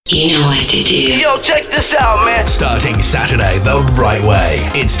You know what to do. Yo, check this out, man. Starting Saturday the right way.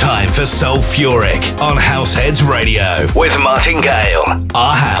 It's time for Sulfuric on Househeads Radio with Martin Gale.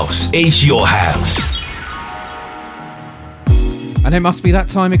 Our house is your house. And it must be that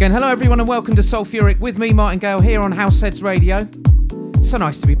time again. Hello everyone and welcome to Sulfuric with me, Martin Gale, here on Househeads Radio. So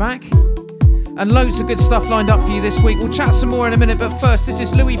nice to be back. And loads of good stuff lined up for you this week. We'll chat some more in a minute, but first this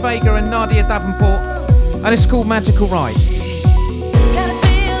is Louis Vega and Nadia Davenport and it's called Magical Ride.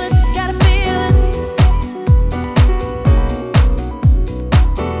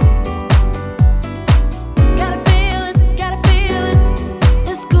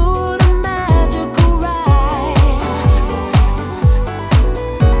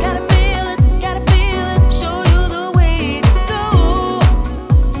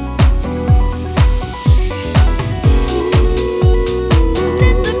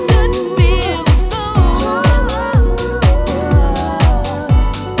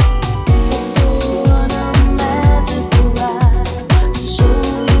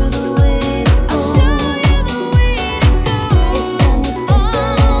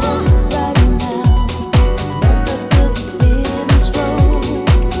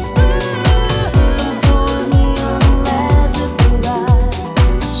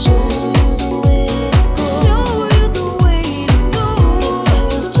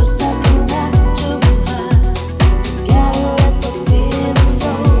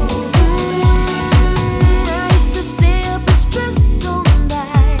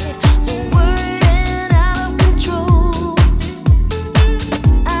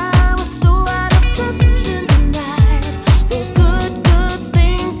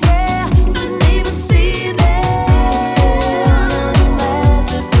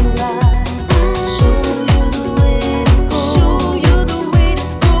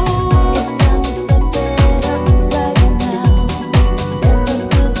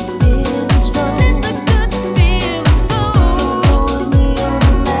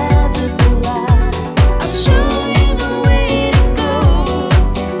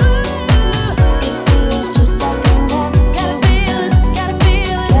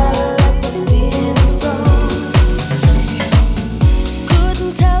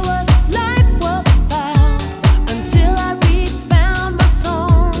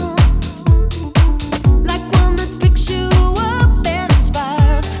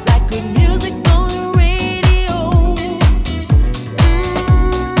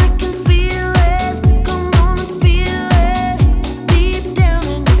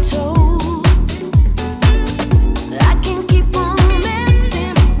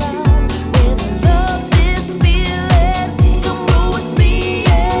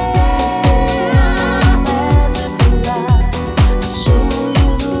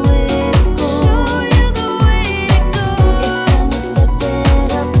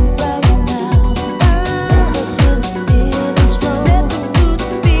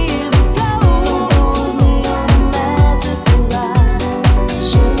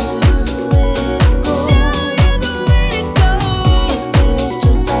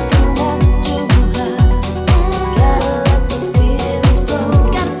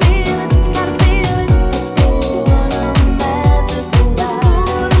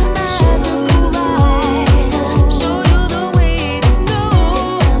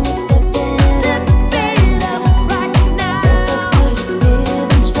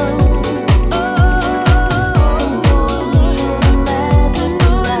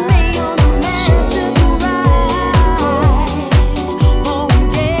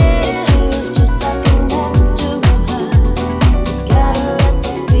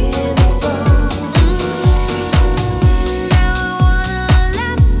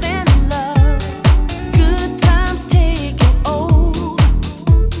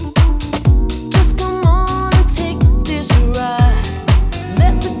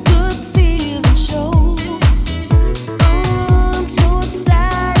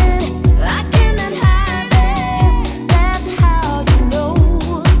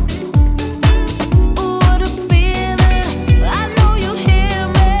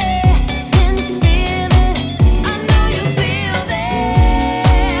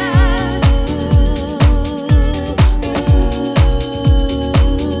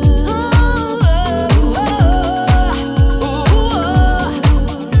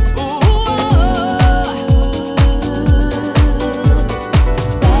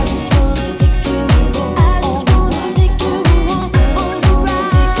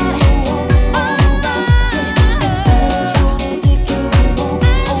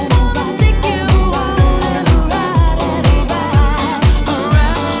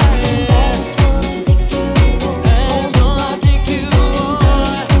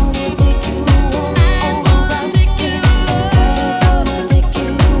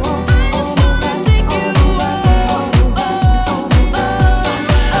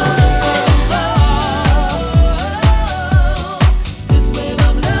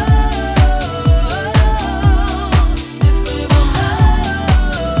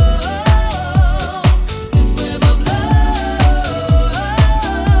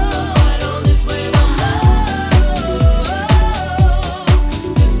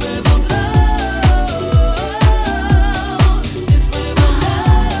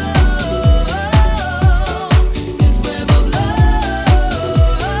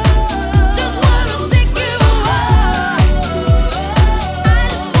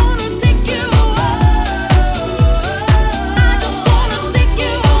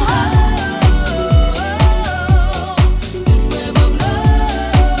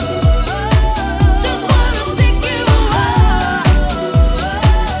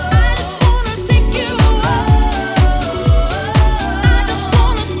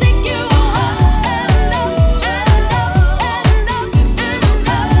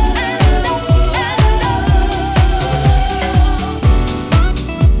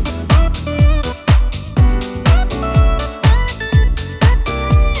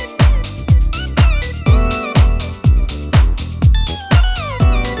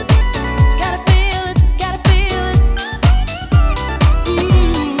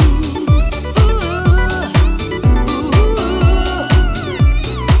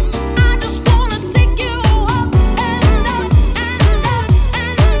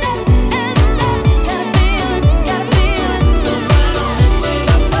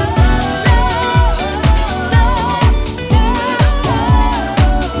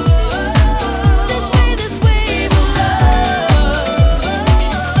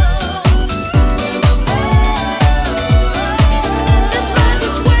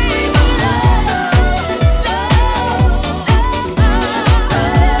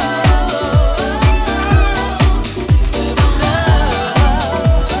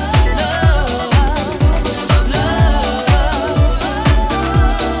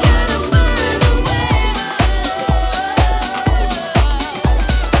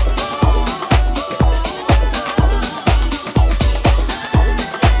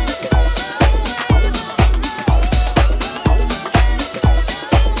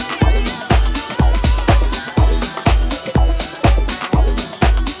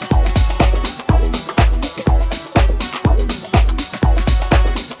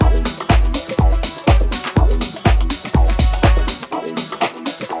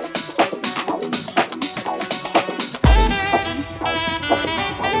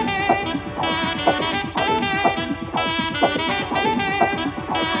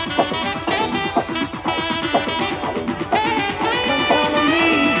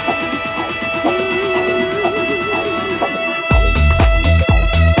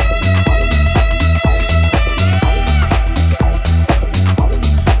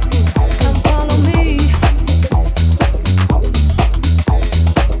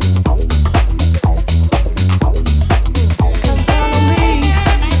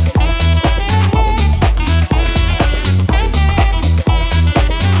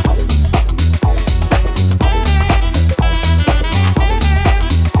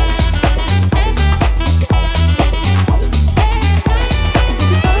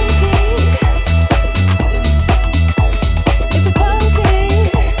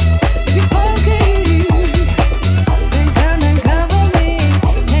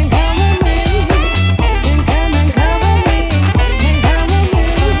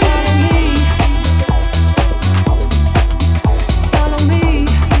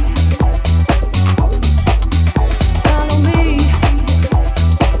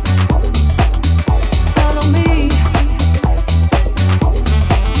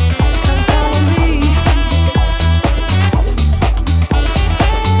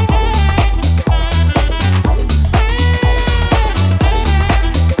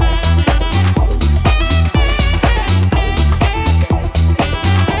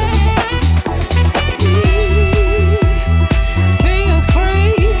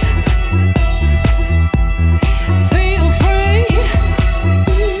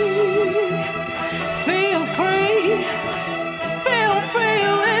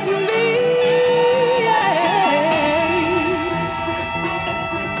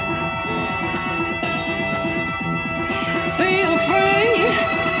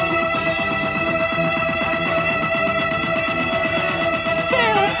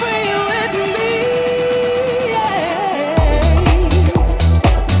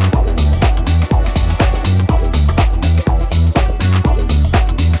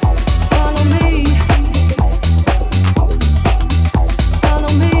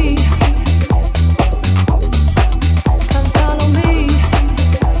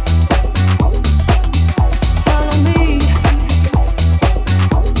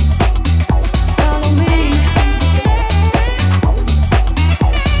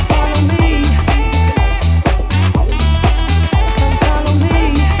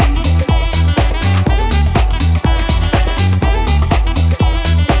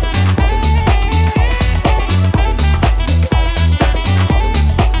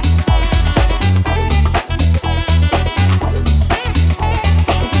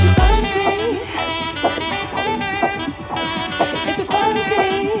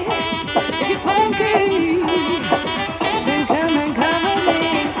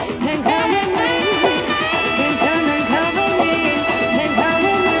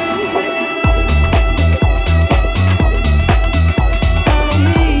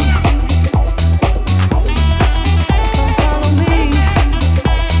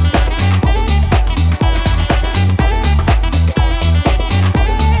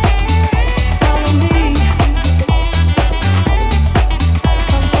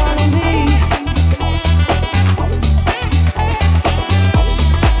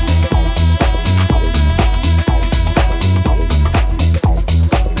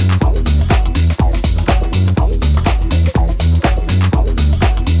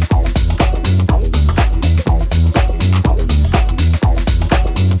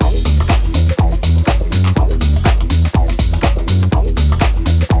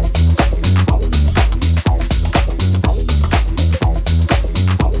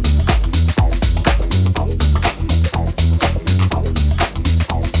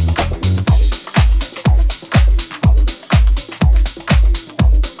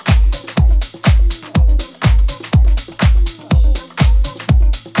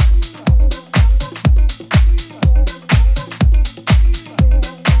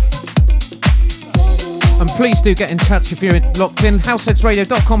 please do get in touch if you're locked in.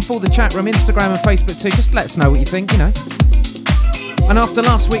 househeadsradio.com for the chat room, Instagram and Facebook too. Just let us know what you think, you know. And after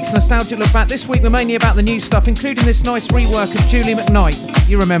last week's nostalgic look back, this week we're mainly about the new stuff, including this nice rework of Julie McKnight.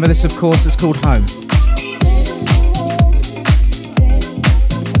 You remember this, of course, it's called Home.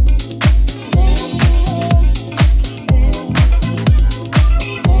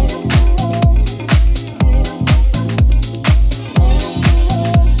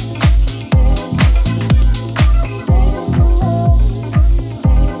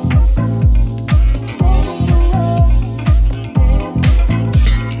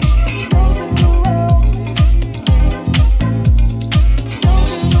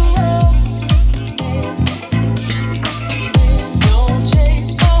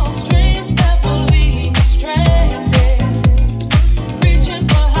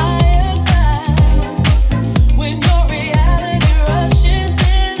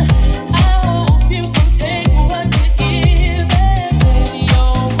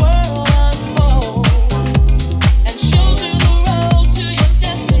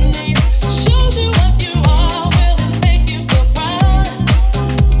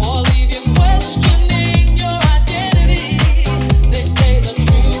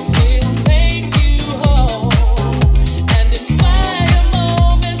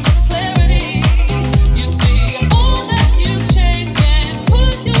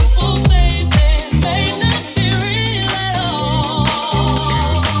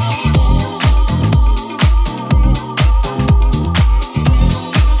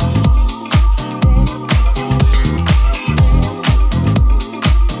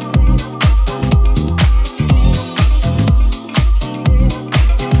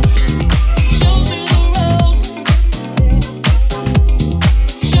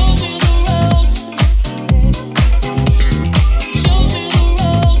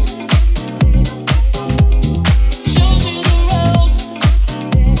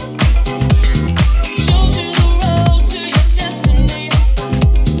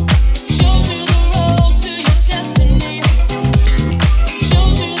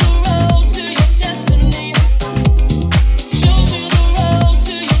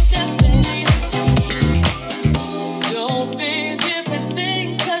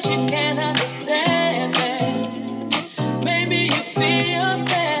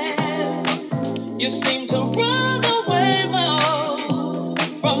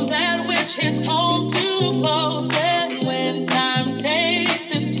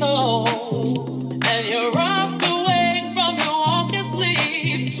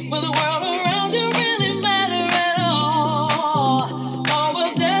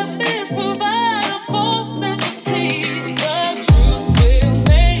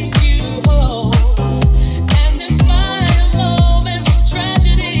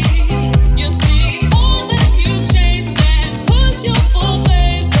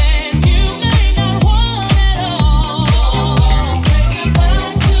 Say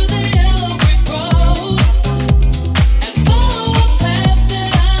goodbye to the yellow brick road.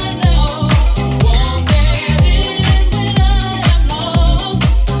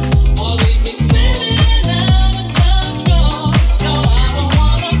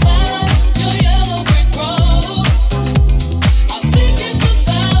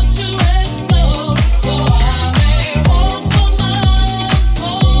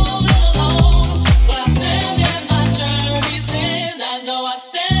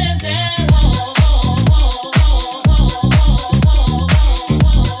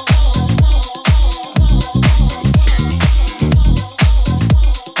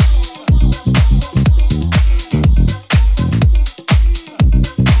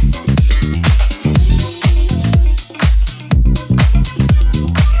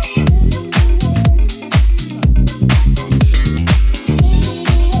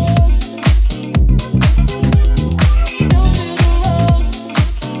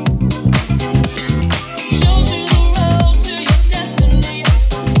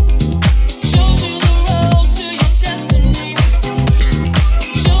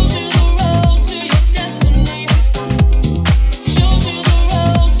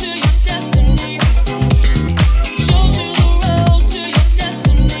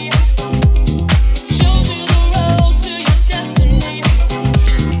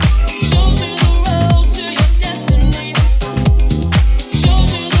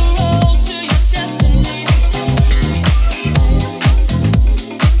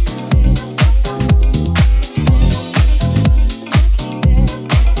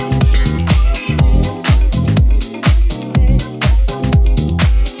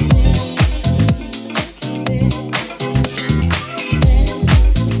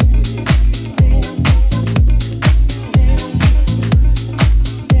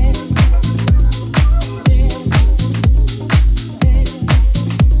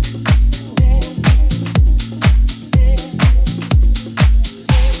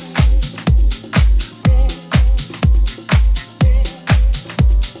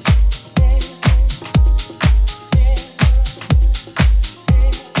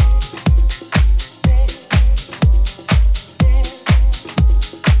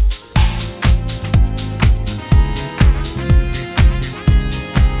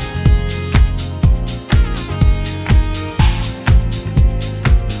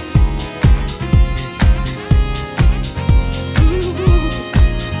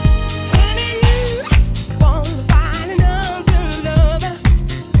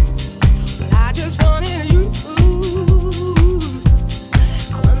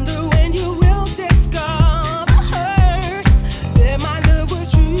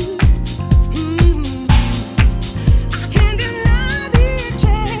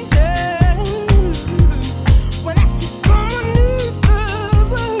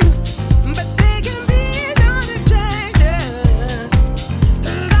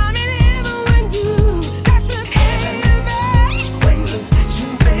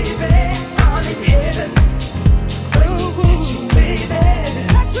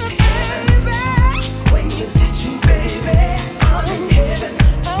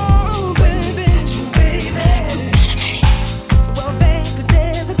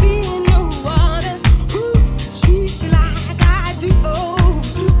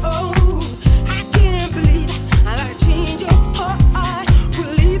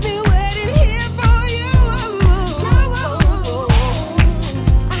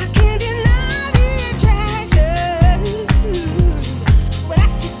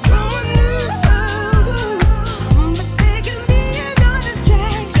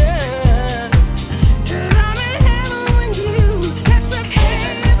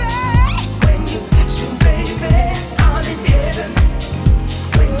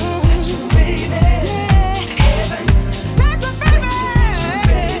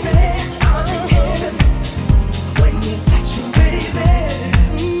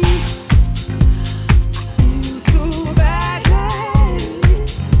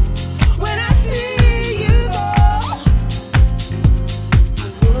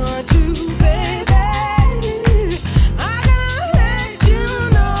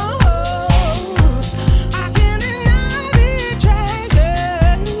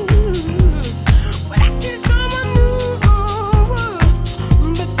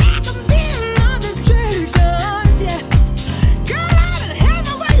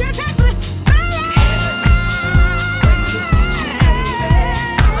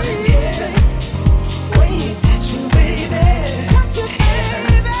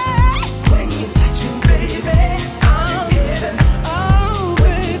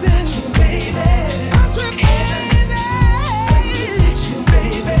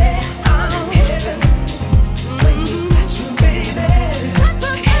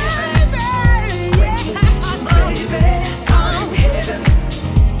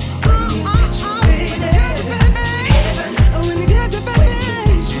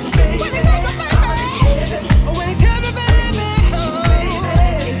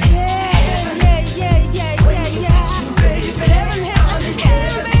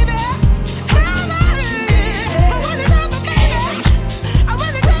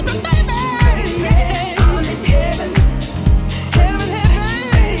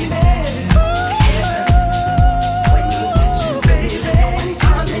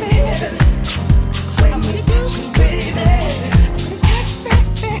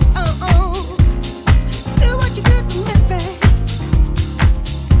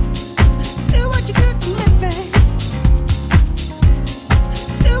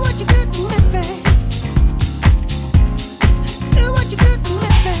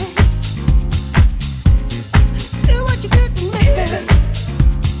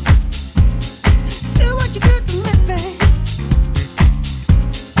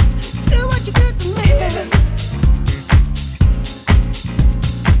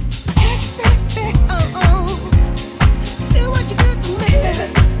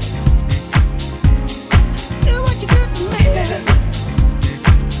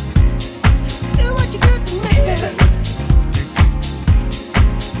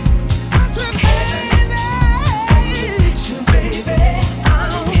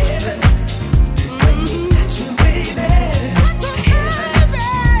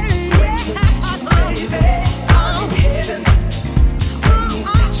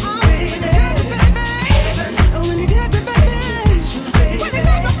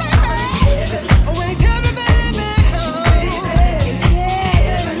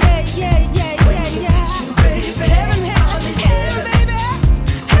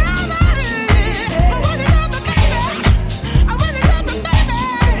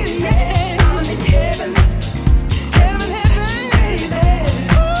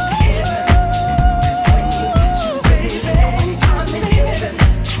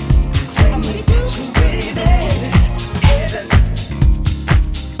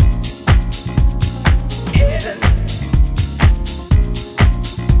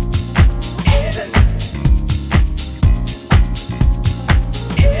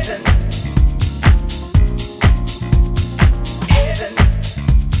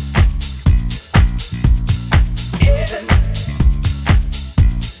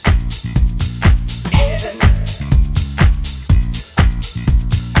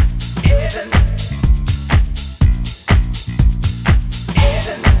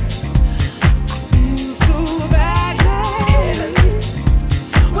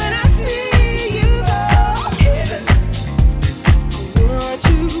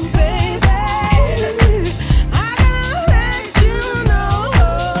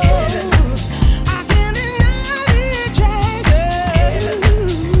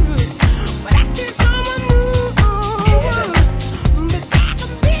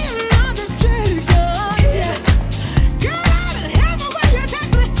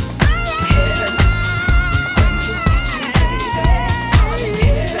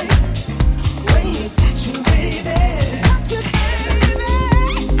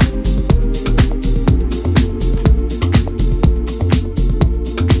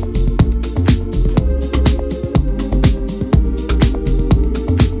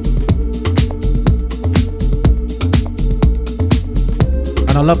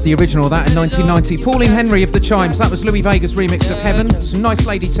 I love the original of that in 1990. Pauline Henry of The Chimes. That was Louis Vega's remix of Heaven. It's a nice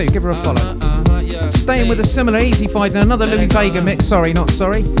lady too. Give her a follow. Staying with a similar easy vibe, another Louis Vega mix. Sorry, not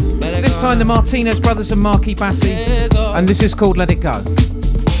sorry. This time the Martinez Brothers and Marky Bassi. And this is called Let It Go.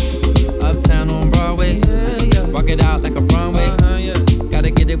 Uptown on Broadway. Rock it out like a runway.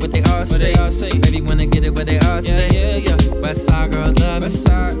 Gotta get it what they all say. Baby wanna get it what they all say. West side girls love me.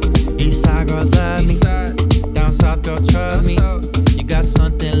 East side girls love me. Down south girl trust me. You got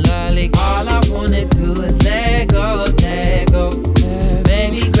something lovely. All I wanna do is let go, let go.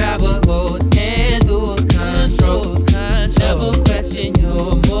 Baby grab a hold and lose control. Never question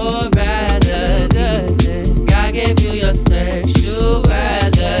your morality. God gave you your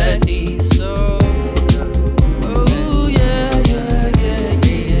sexuality. So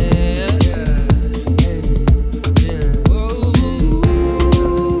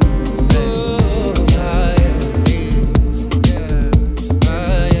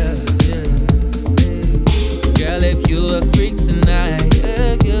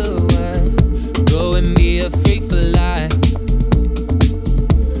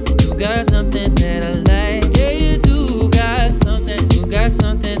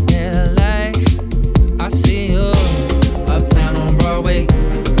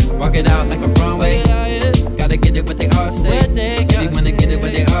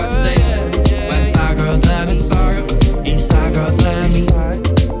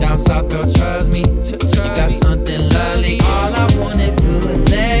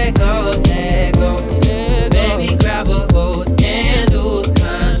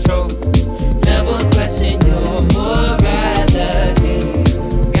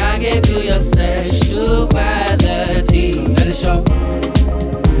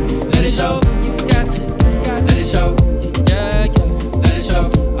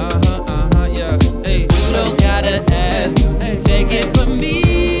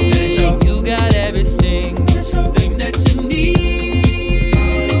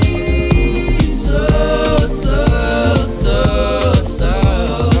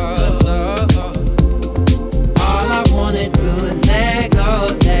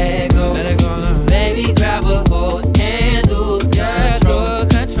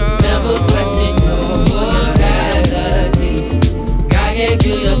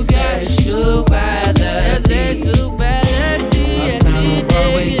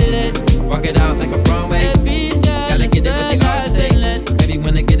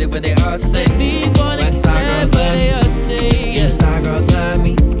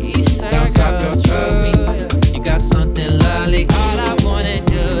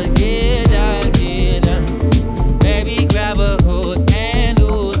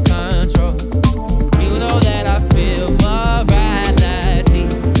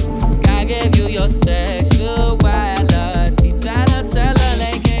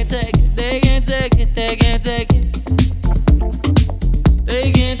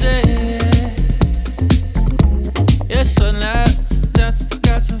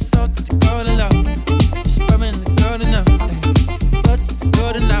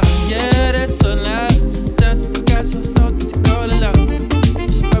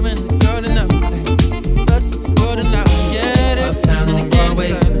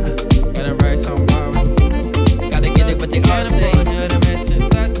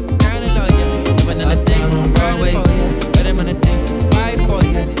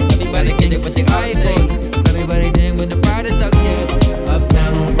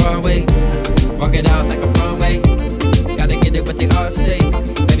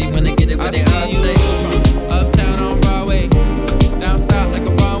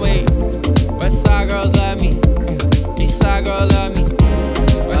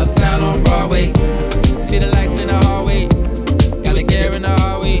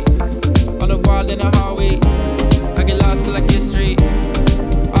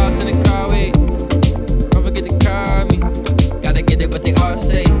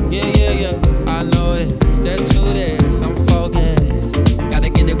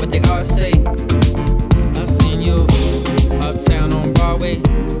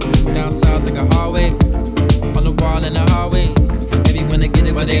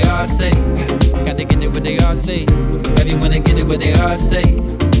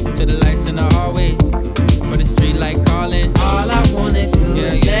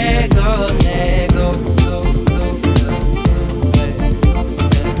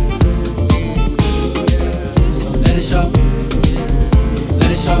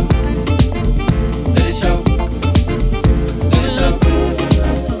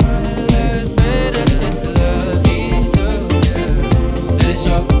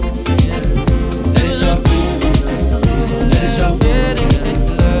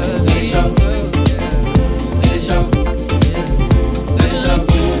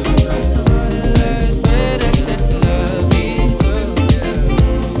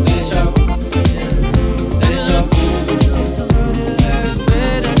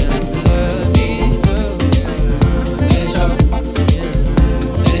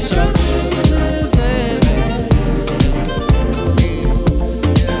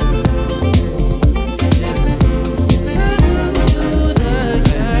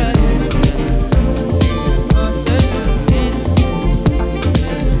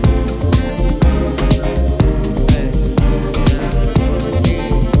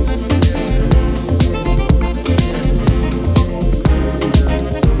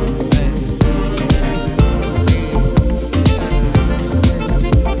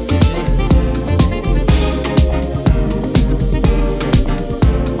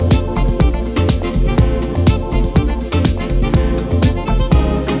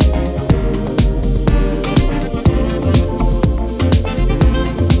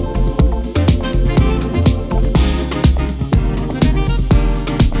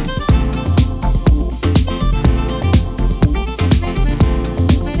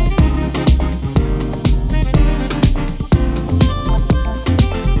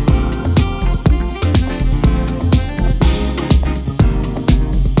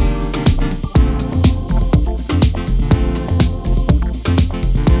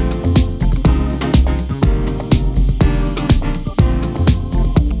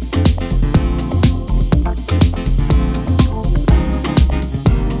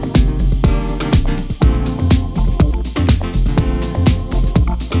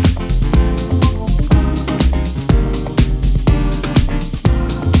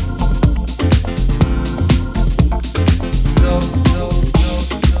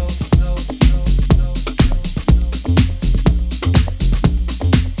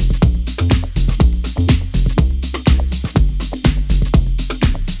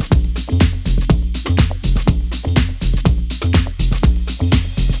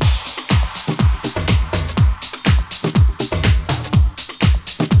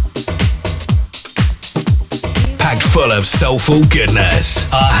full of soulful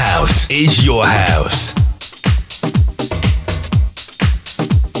goodness. Our house is your house.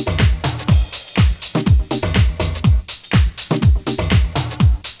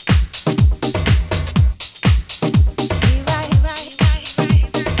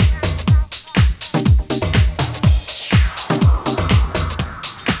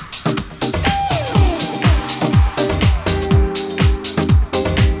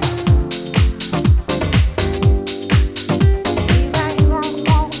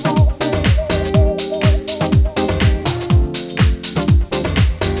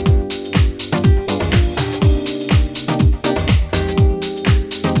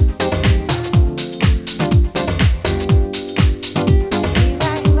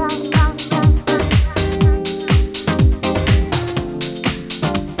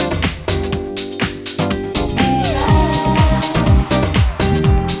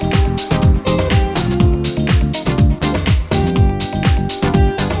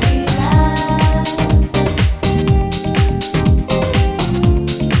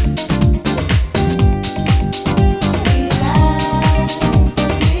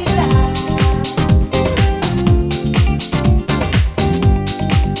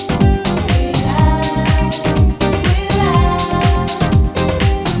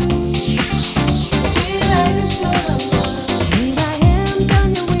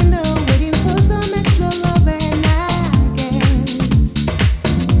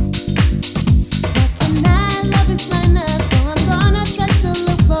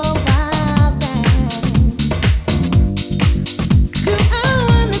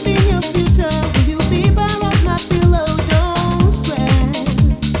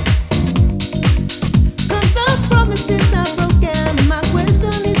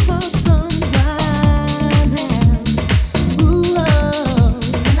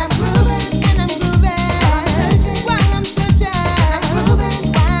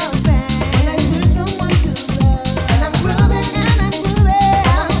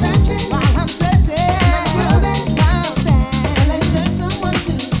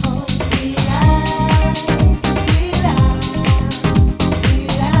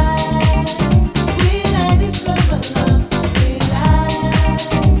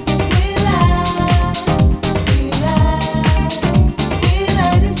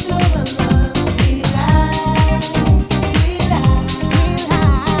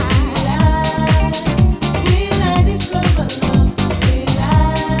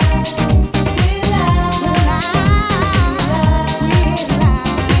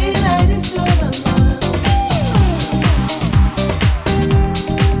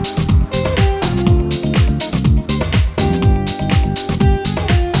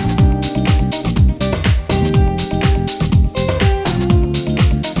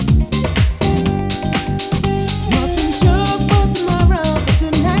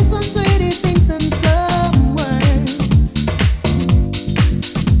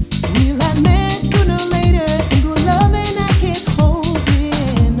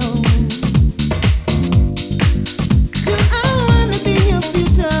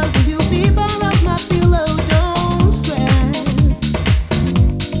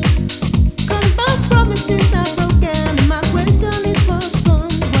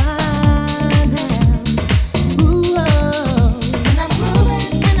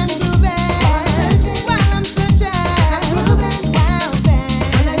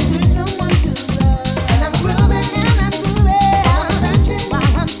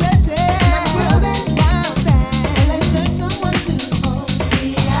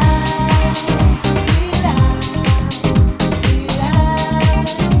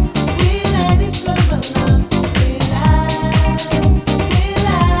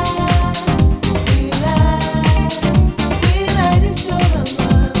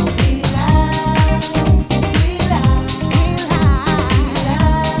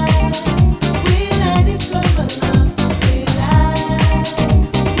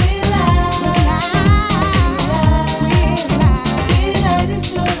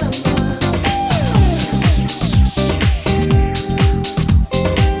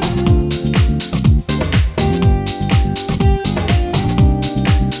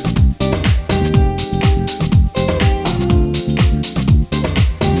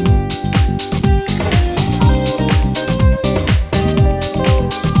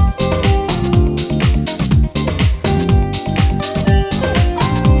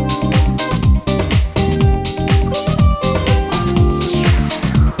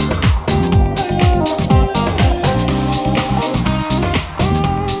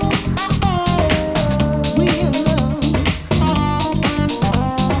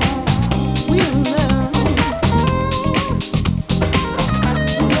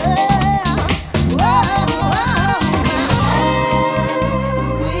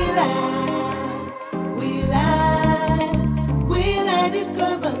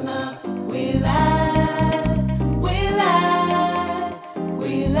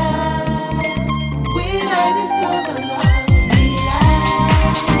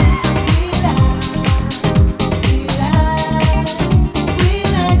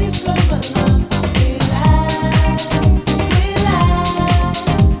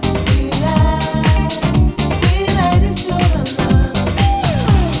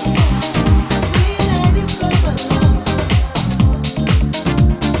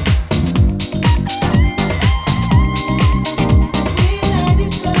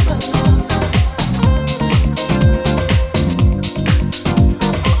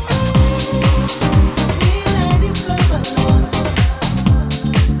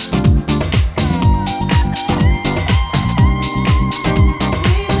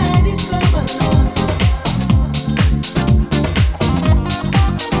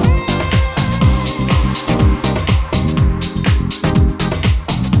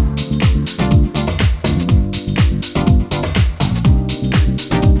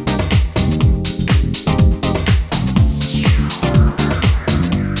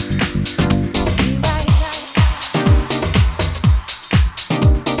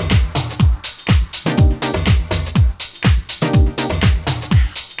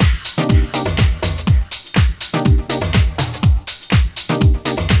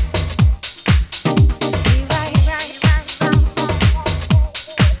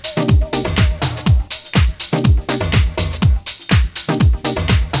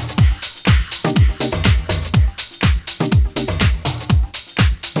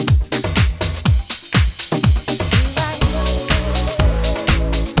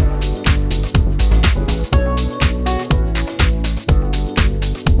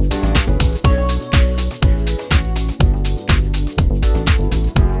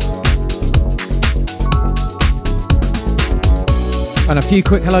 And a few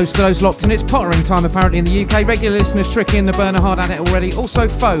quick hellos to those locked in. It's pottering time apparently in the UK. Regular listeners Tricky and the Burner hard at it already. Also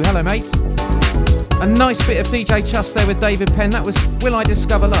Foe, hello mate. A nice bit of DJ Chust there with David Penn. That was Will I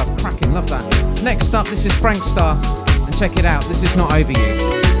Discover Love. Cracking, love that. Next up, this is Frank Starr. And check it out, This Is Not Over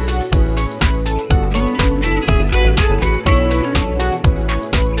You.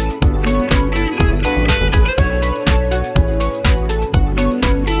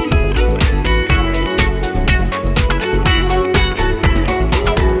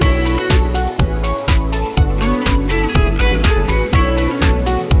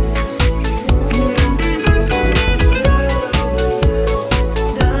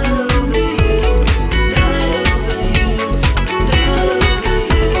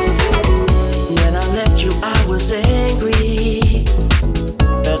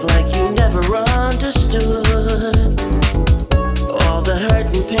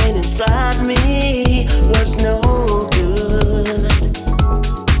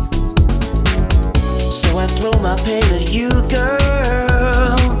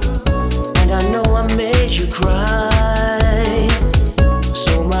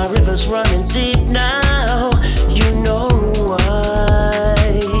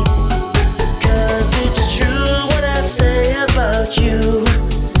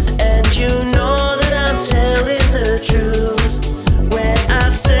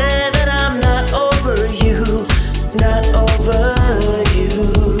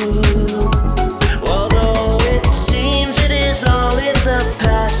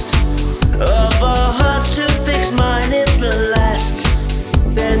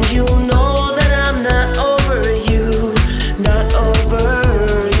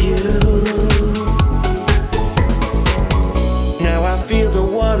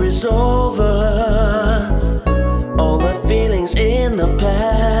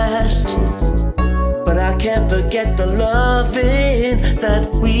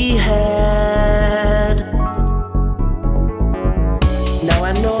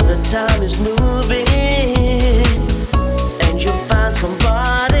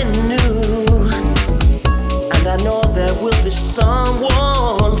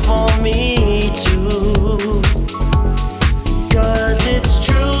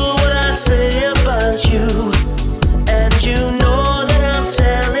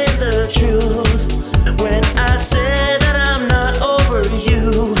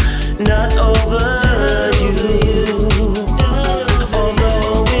 No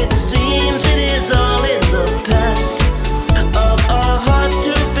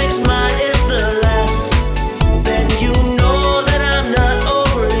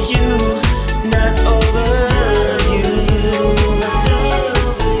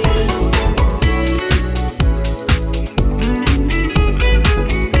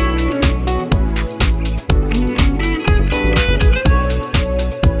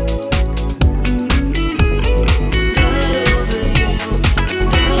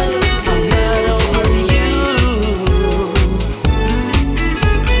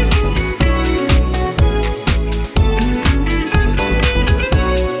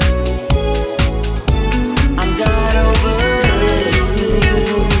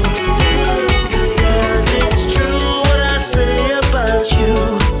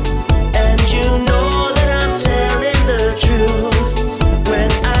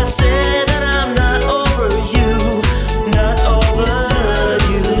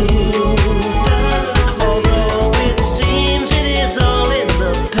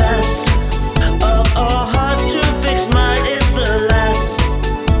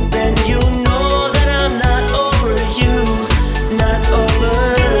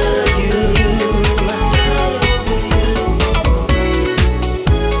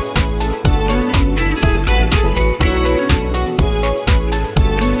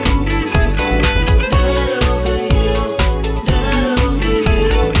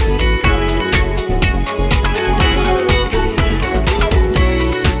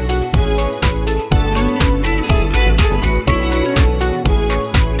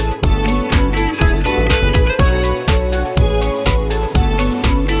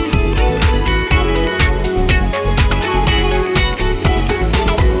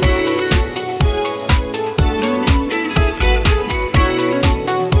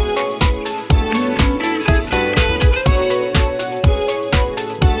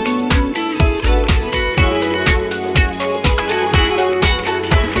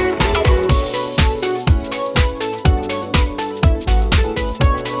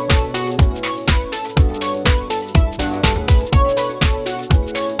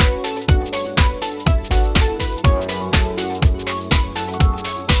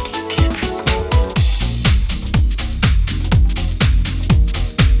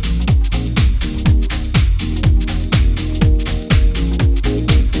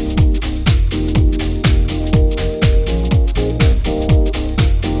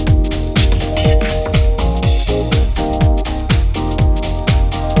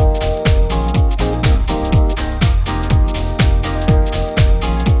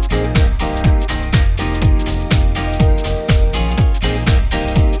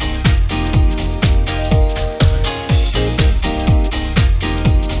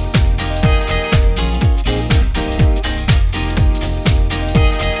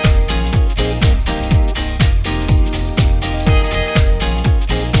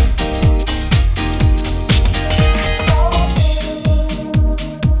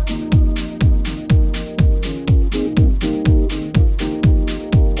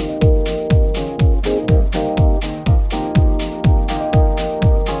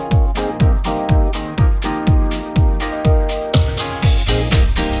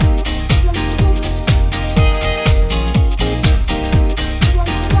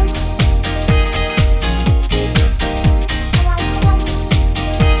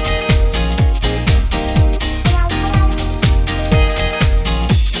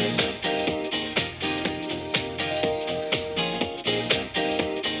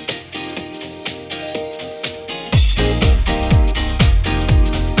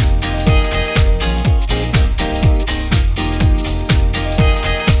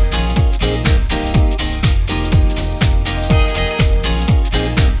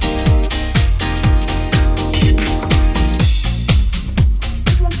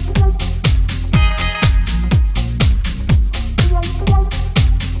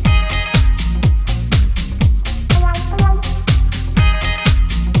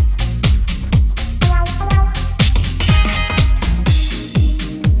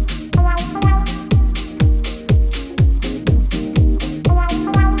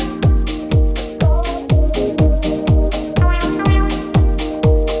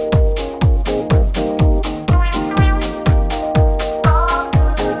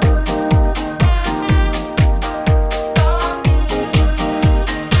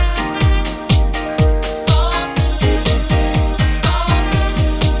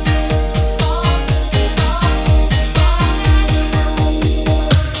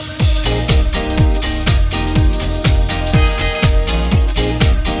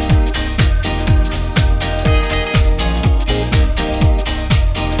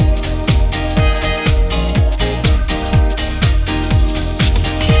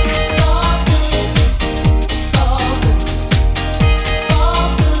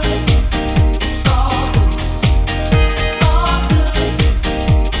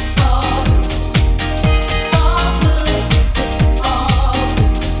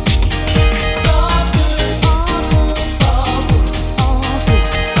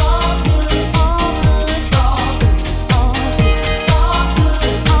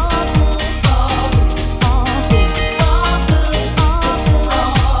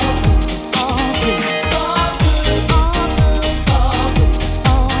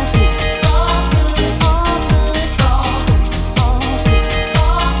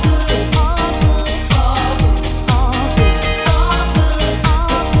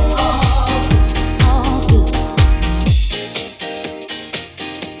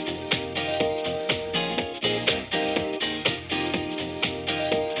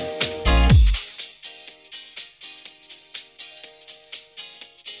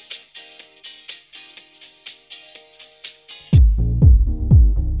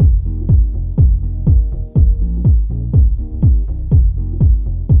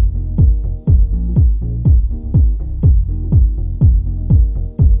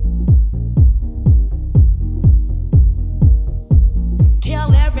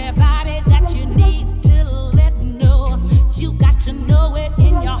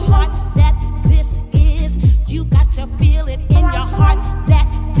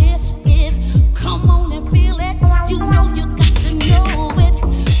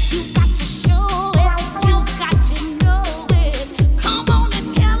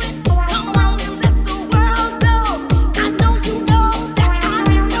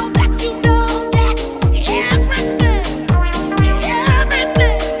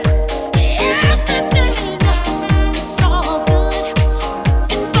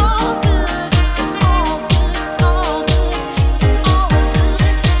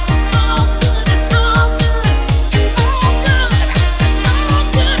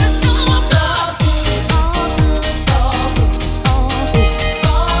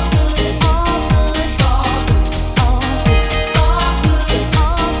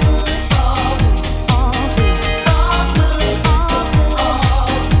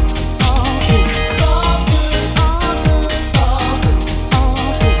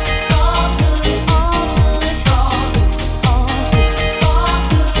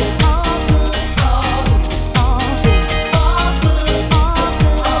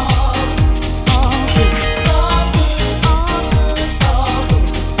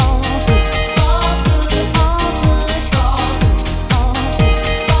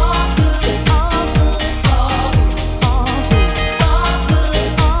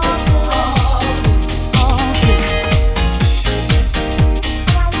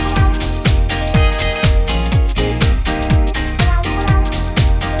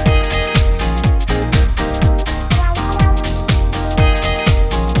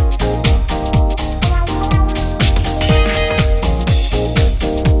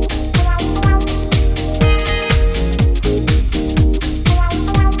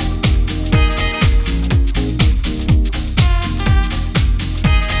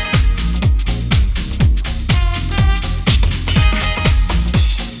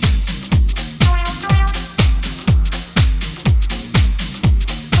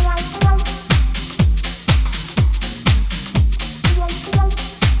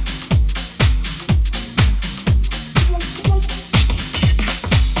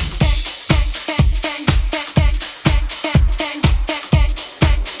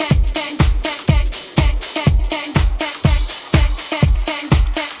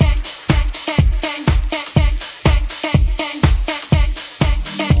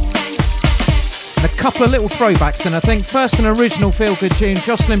couple of little throwbacks then, I think. First, an original feel-good tune,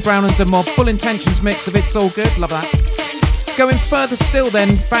 Jocelyn Brown and The Mob, Full Intentions mix of It's All Good, love that. Going further still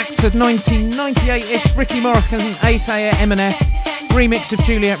then, back to 1998-ish, Ricky Morrison, 8am M&S, remix of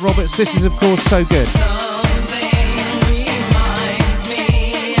Juliette Roberts, this is of course So Good.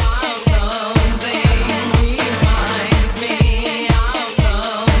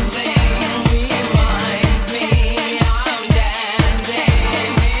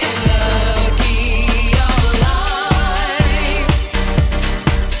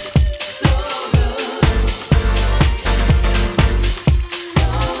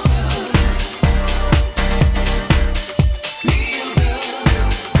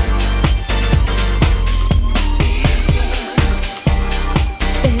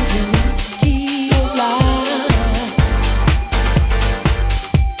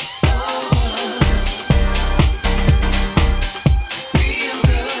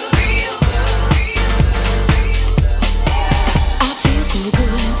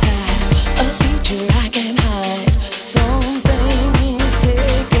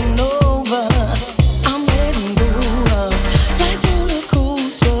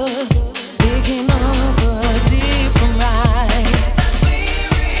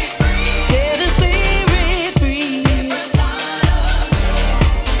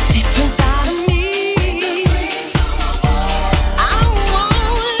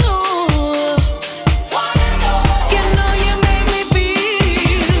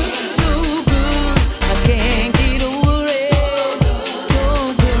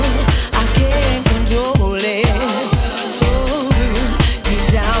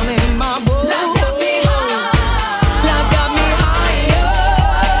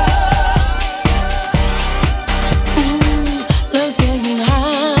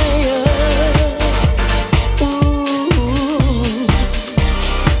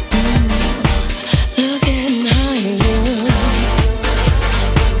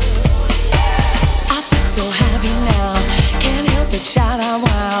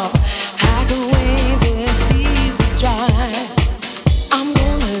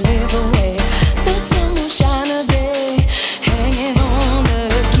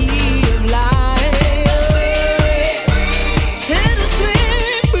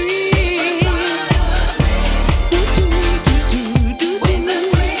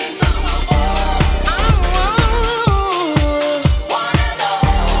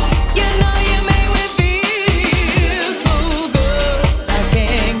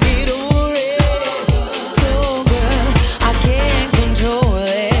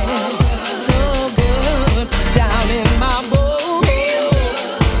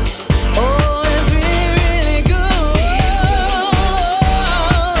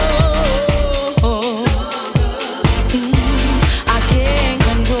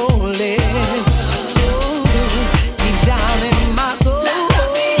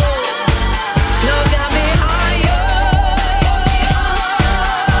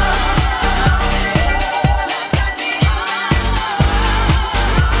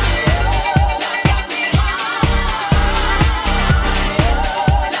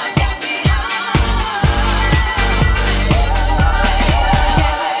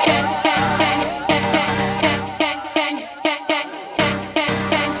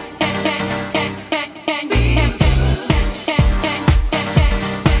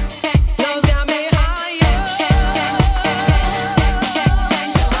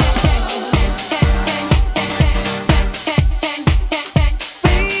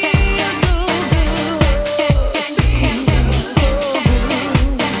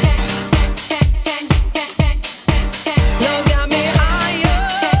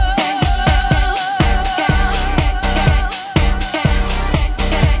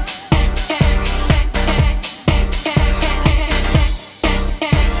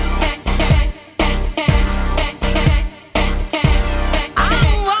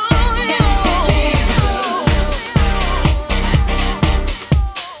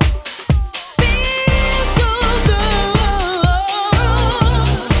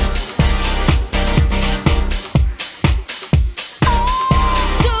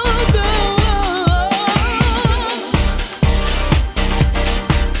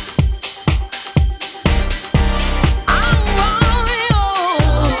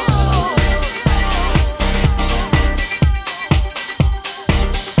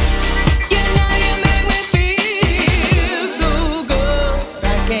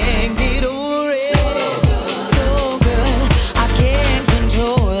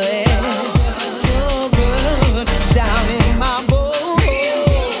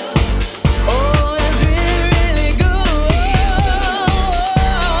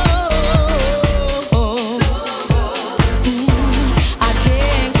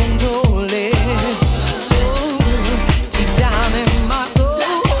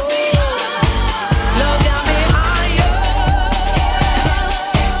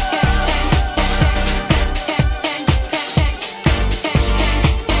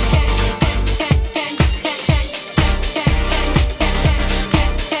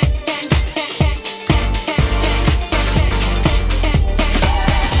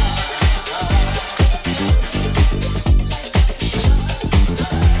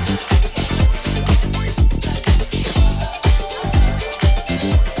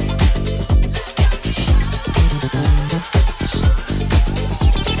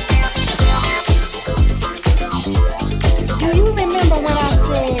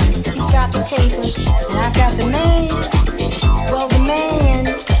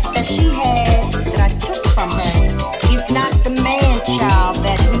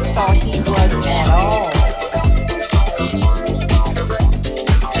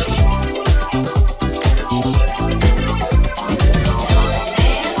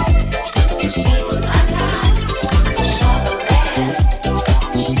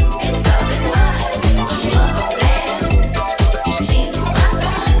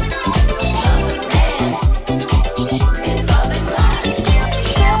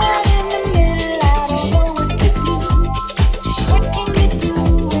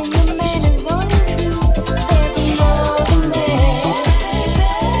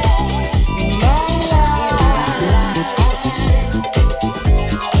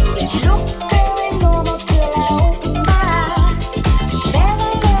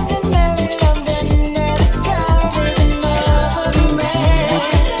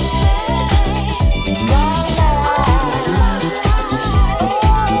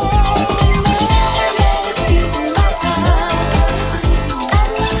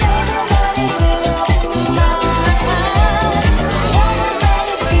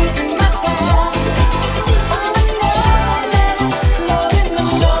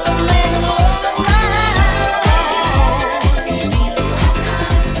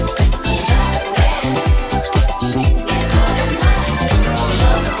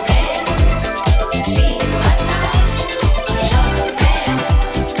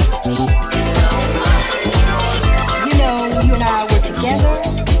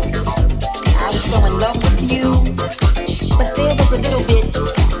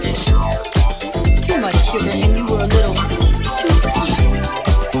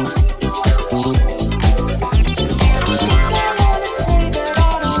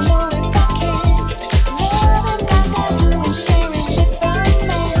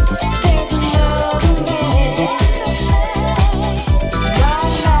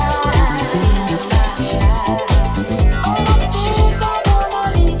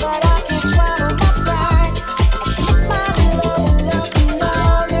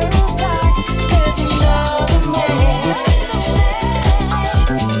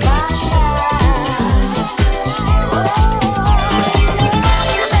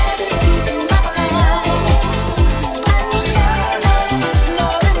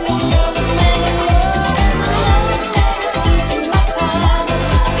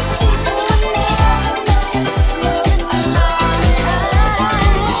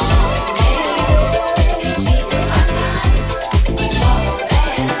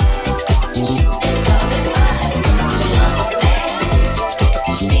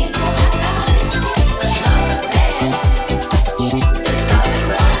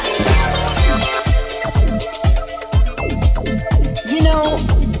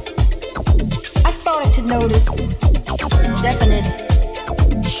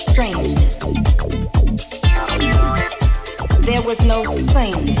 strangeness. There was no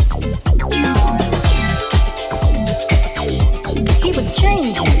sameness. He was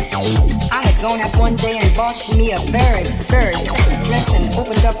changing. I had gone out one day and bought me a very, very sexy dress and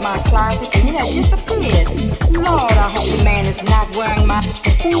opened up my closet and it had disappeared. Lord, I hope the man is not wearing my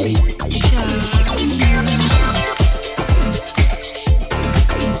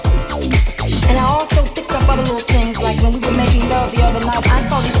And I also picked up other little things like when we were making love the other night, I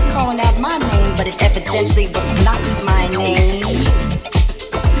thought he was calling out my name, but it evidently was not my name.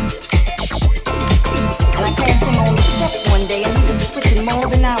 And I passed him on the steps one day and he was switching more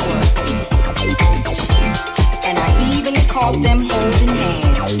than I was. And I even caught them holding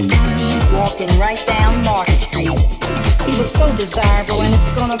hands, walking right down Market Street. He was so desirable and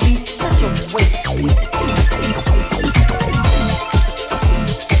it's gonna be such a waste.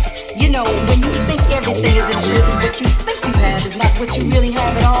 You know, when you think everything is as good as what you think you have is not what you really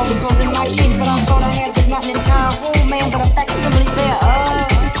have at all, because in my case what I thought I had was not an entire whole man, but a facsimile there.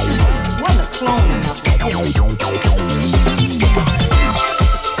 Wasn't a clone enough. There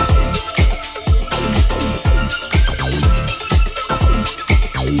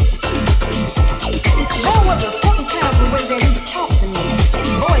was a certain kind of way that he talked to me.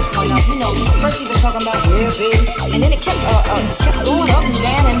 His voice went up, you know. First he was talking about, yeah, baby, and then it kept going up and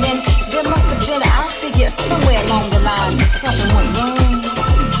down, and then there must have been, I figure, somewhere along the line, something went wrong.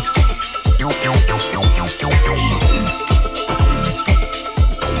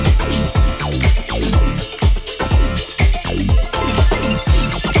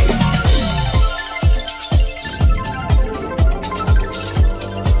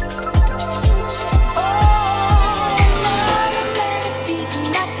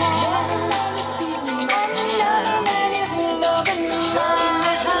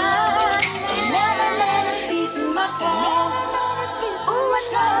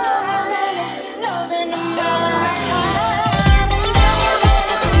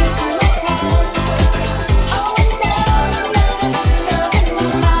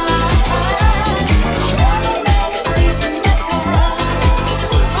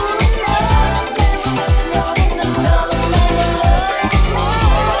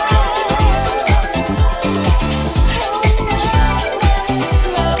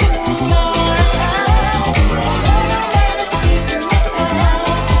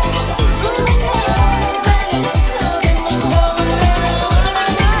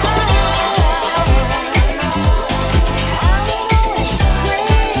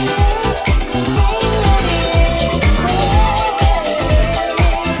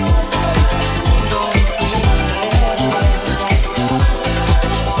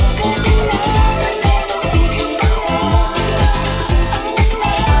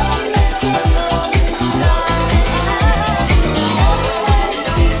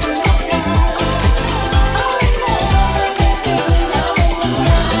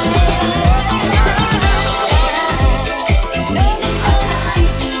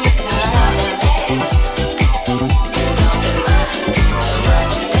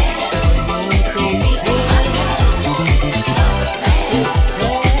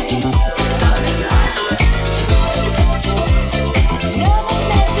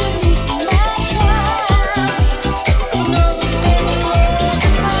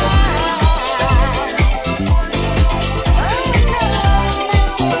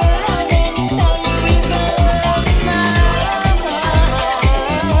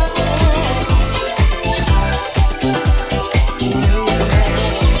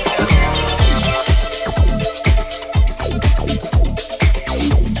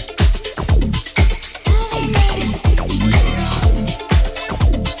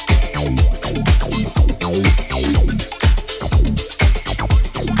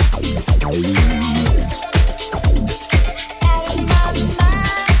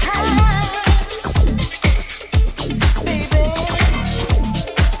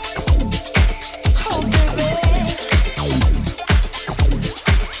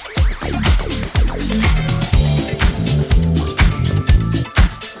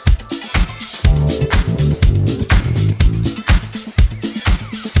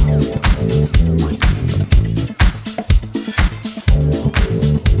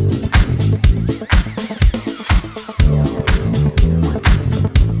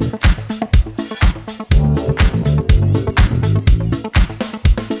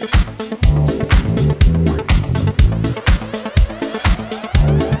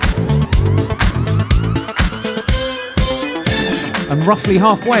 Roughly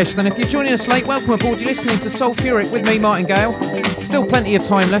halfway-ish. Then if you're joining us late, welcome aboard. You're listening to Sulphuric with me, Martin Gale. Still plenty of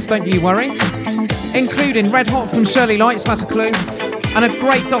time left, don't you worry. Including Red Hot from Shirley Lights, that's a clue. and a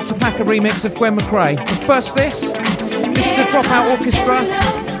great Dr. Packer remix of Gwen McRae. But first this is the Dropout Orchestra,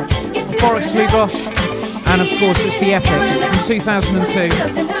 Boris Lugosh, and of course it's the epic from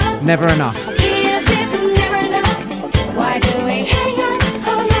 2002, Never Enough. Why do we hang on?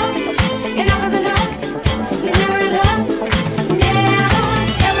 Oh no, enough is enough. Never enough,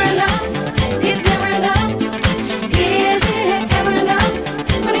 never enough. It's never enough. Is it ever enough?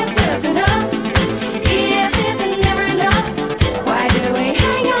 When it's just enough. If it's never enough, why do we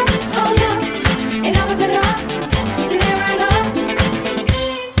hang on? Oh no, enough is enough. Never enough.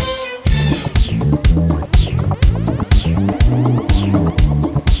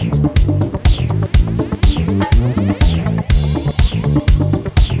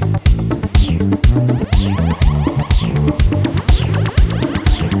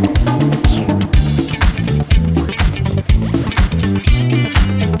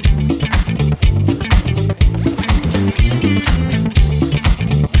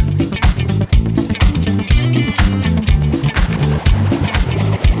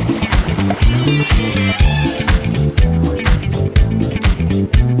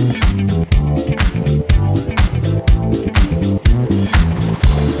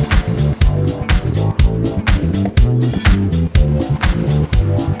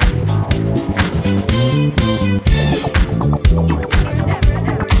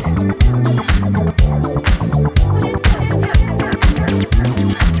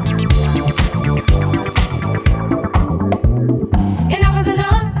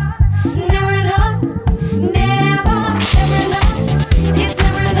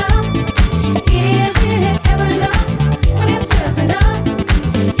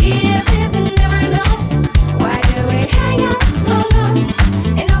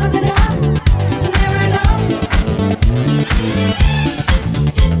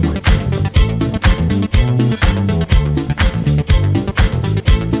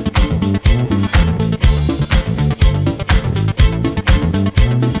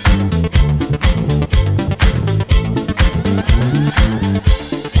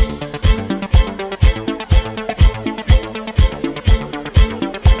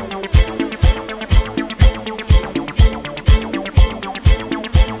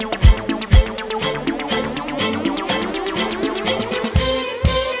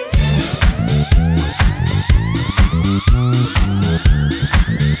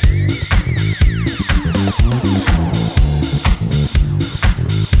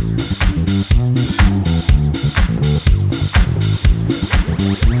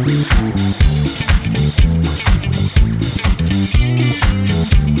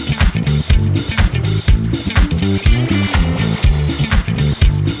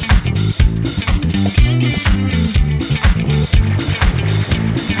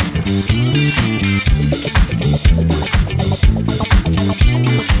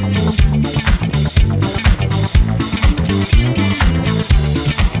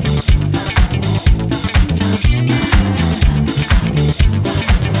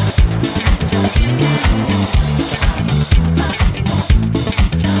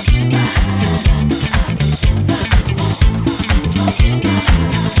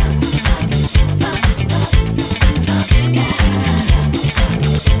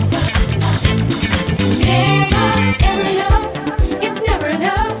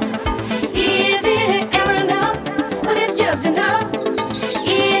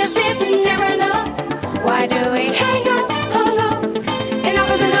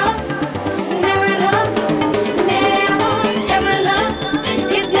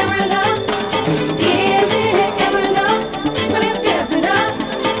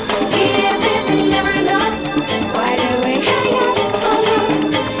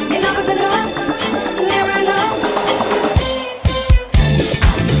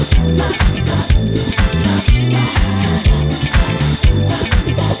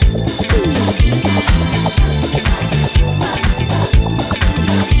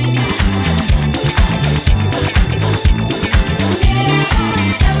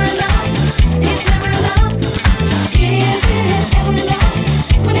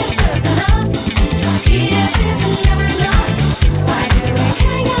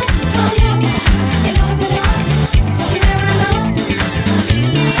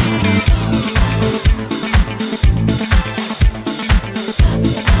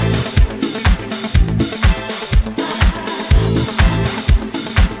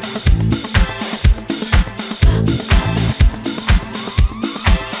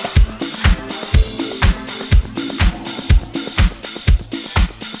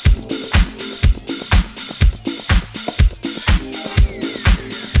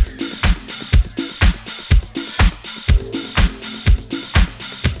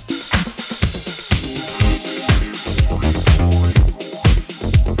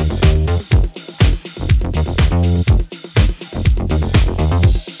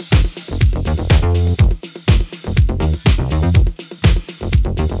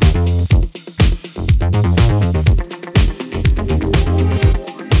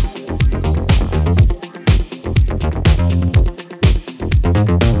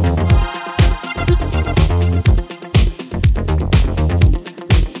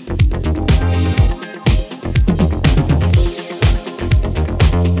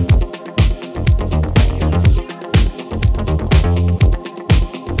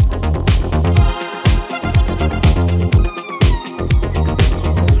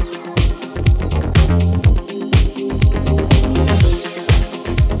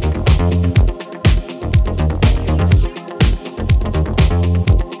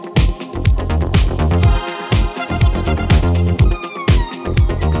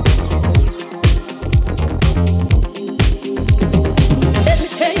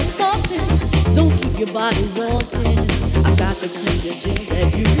 body wanting. I got the temperature that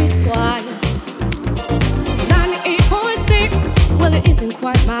you require. 98.6, well it isn't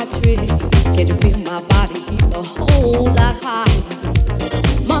quite my trick. Can't you feel my body heat's a whole lot higher?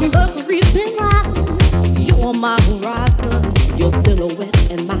 My mercury's been rising, you're on my horizon. Your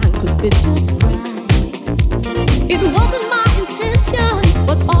silhouette and mine could fit just right. It wasn't my intention,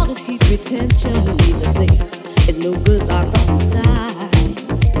 but all this heat retention needs a place. It's no good locked up inside.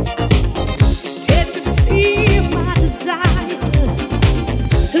 Can't you feel my desire?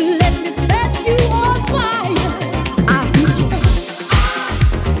 Let me set you on fire. I'll heat you up,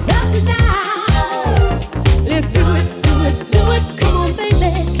 up and down. Let's do it, do it, do it. Come on,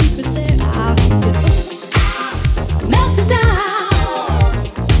 baby, keep it there. I'll heat you up, melt it down.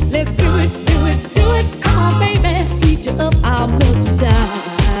 Let's do it, do it, do it. Come on, baby, heat you up, I'll melt you down.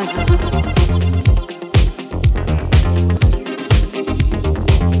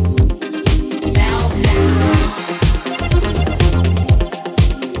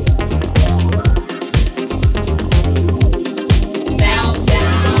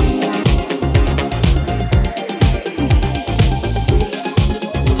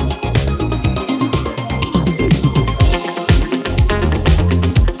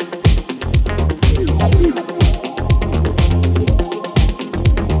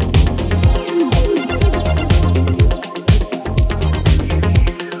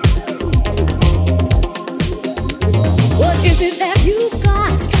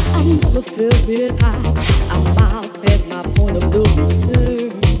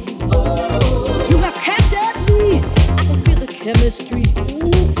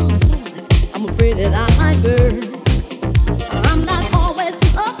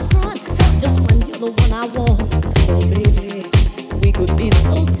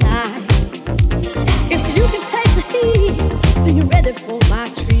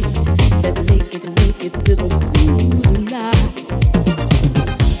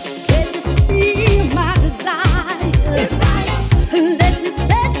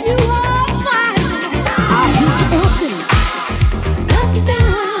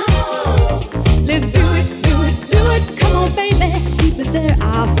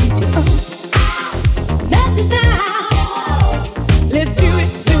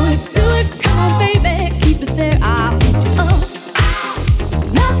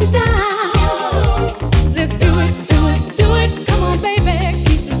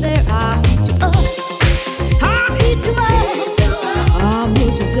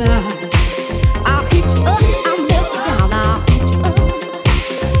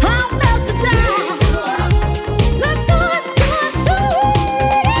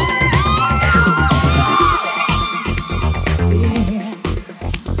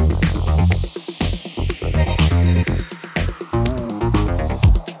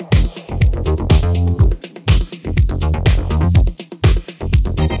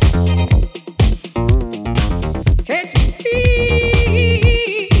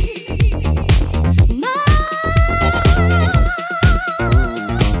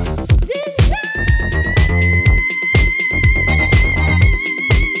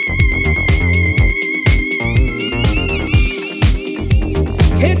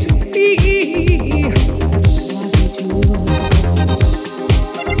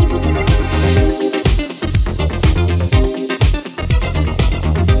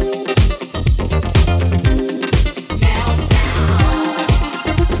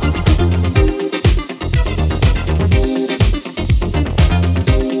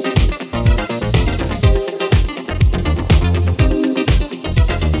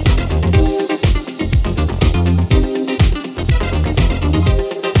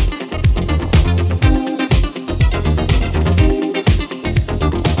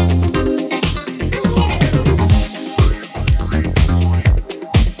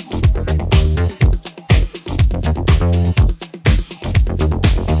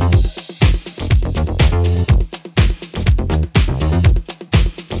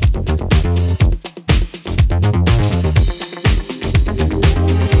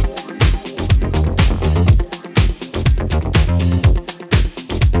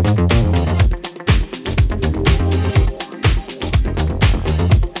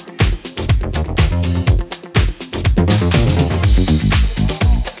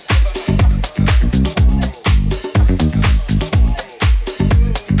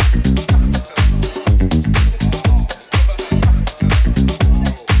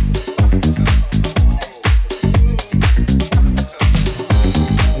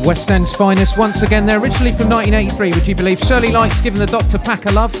 West End's finest once again. They're originally from 1983, would you believe? Shirley Light's giving the Dr. Pack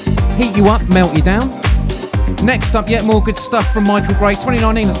a love. Heat you up, melt you down. Next up, yet more good stuff from Michael Gray.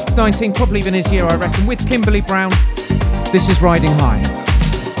 2019, probably even his year, I reckon, with Kimberly Brown. This is Riding High.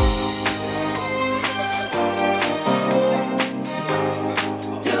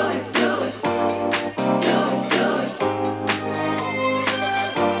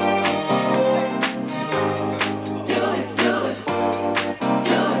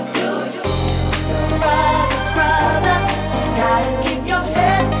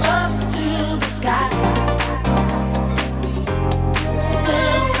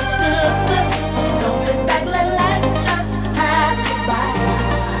 Sister, don't sit back, let life just pass you by.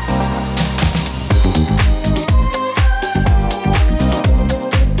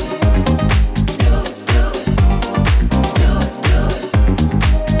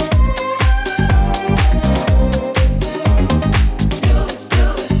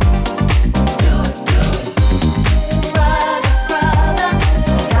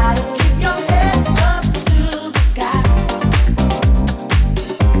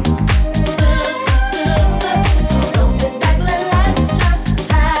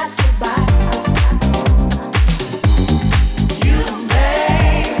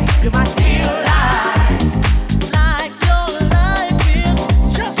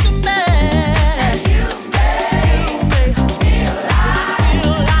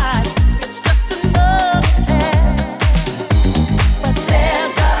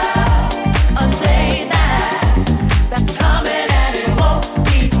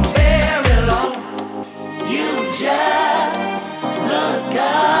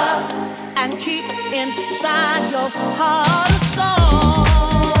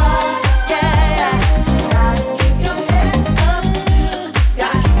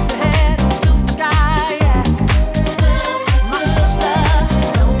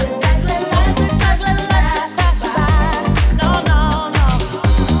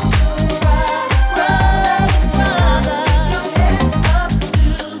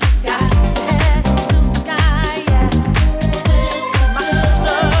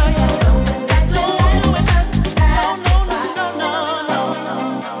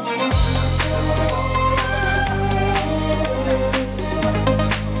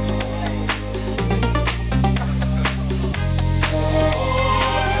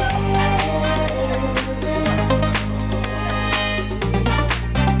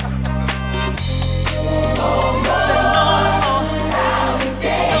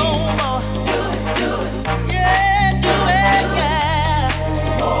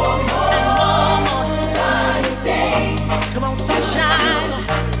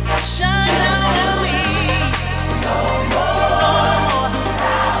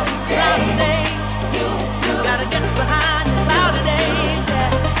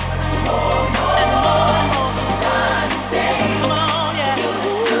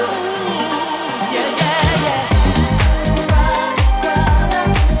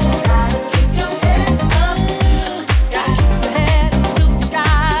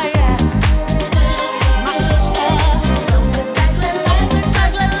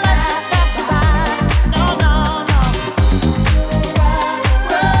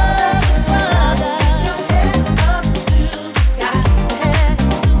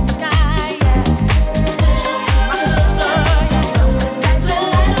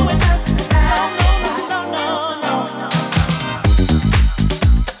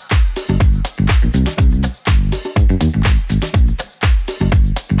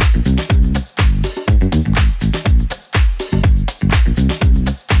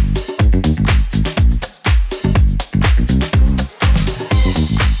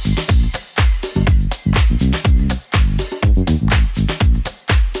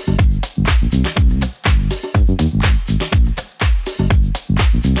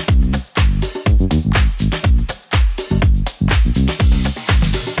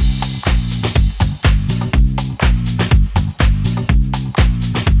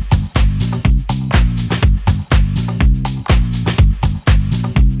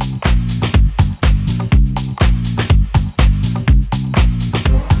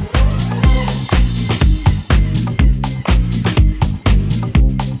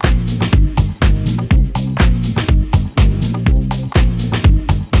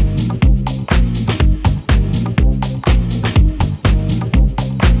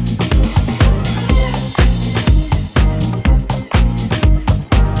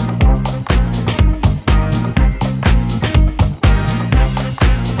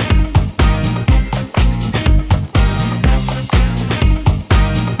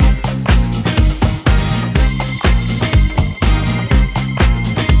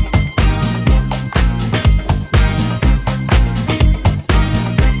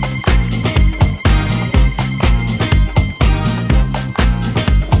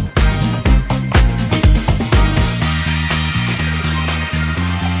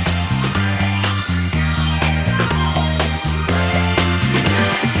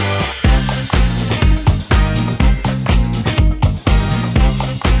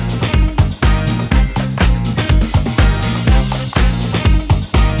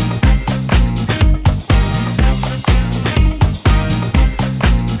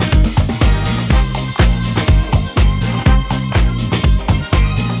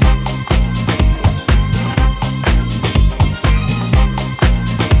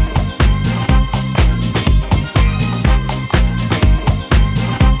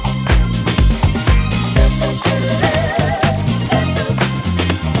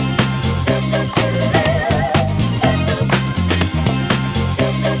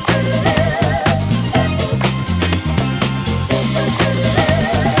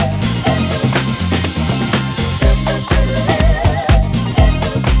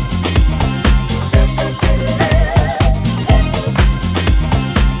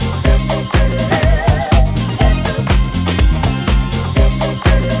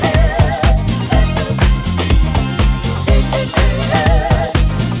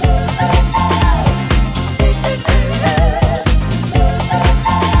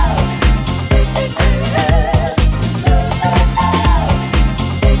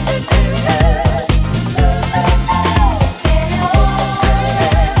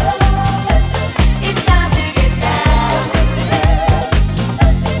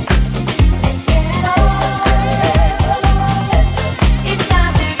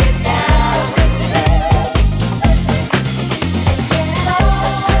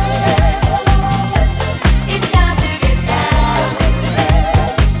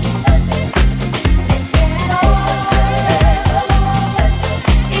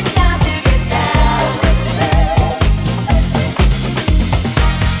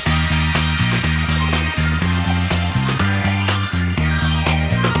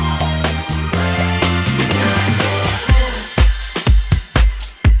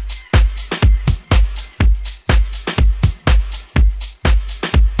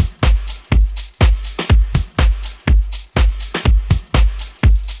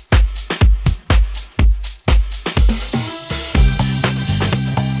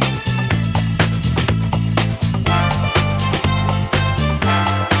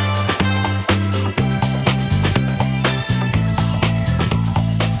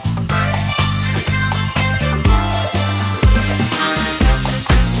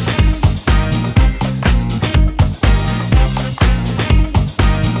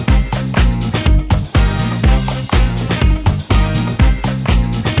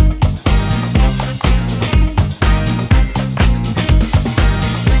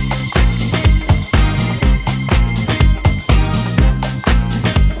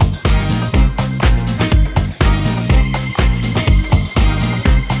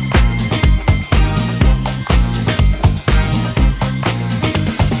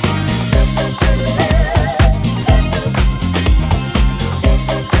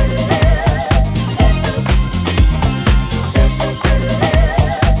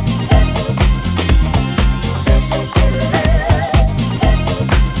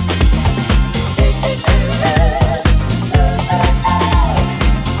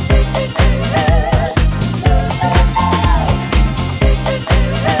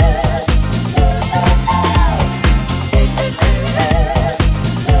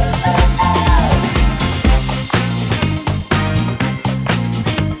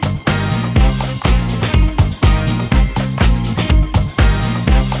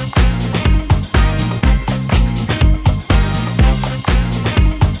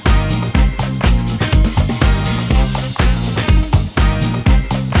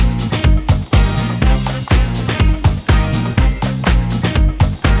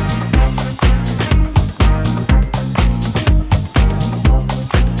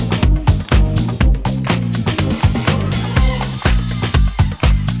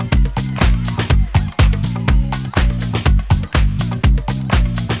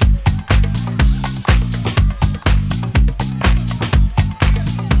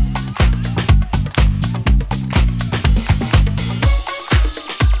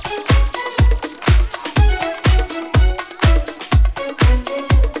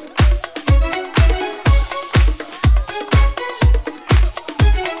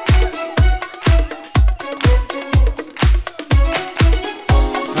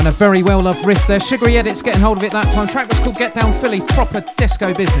 a very well loved riff there. Sugary Edits getting hold of it that time. Track was called Get Down Philly, proper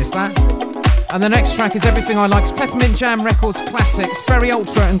disco business that. And the next track is Everything I Like. It's Peppermint Jam Records Classics. Ferry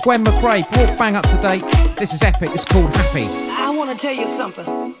Ultra and Gwen McRae, brought bang up to date. This is epic, it's called Happy. I want to tell you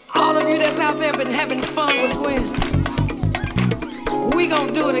something. All of you that's out there been having fun with Gwen, we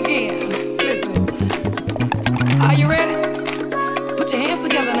gonna do it again. Listen, are you ready? Put your hands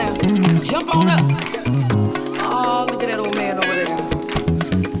together now. Jump on up. Oh, look at that old man over there.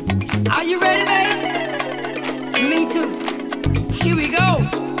 Are you ready, baby? Me too. Here we go.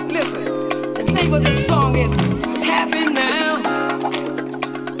 Listen, the name of this song is Happy Now.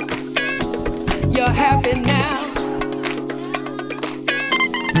 You're happy now.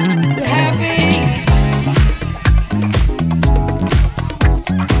 You're happy.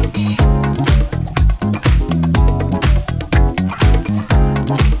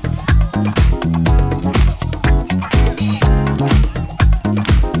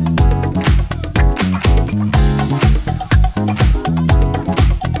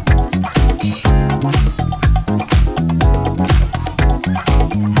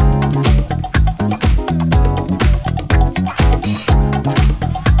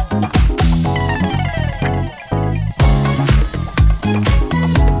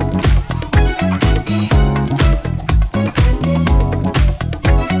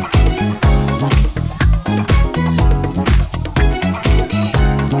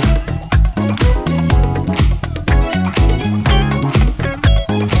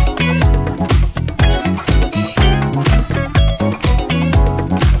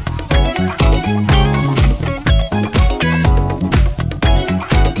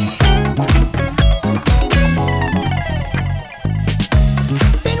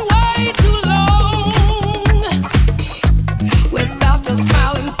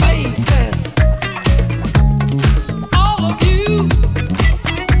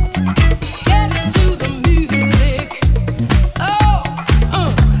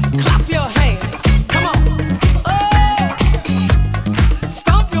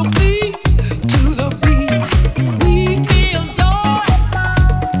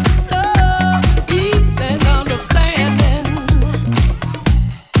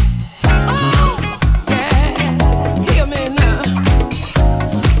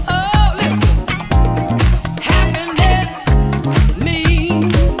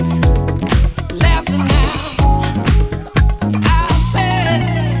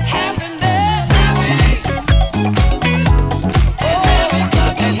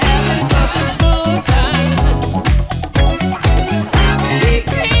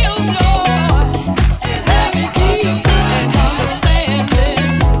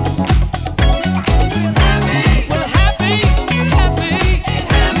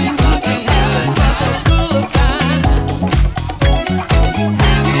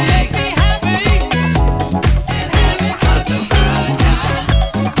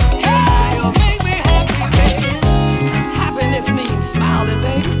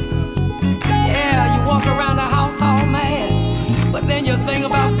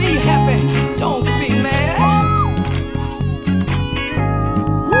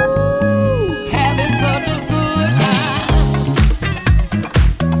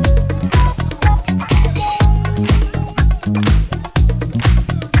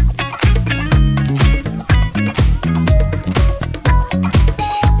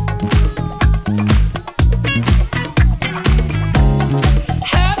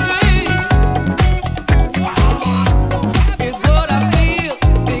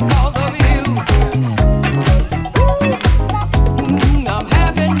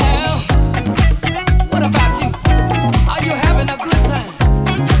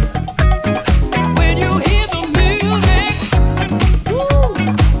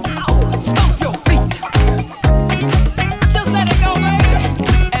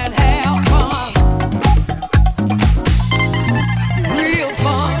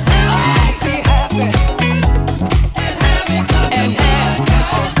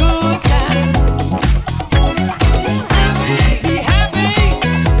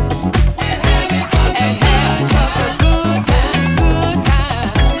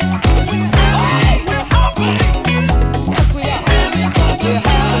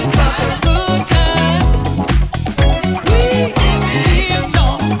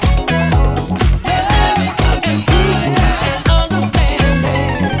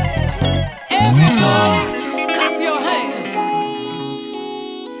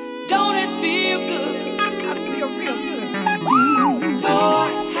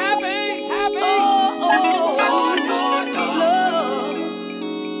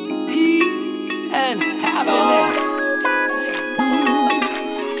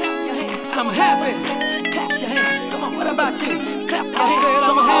 I'm happy. Clap your hands. Come on, what about you? Clap your hands.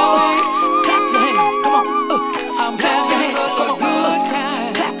 I'm happy. Clap your hands. Come on. I'm happy. Come on. Good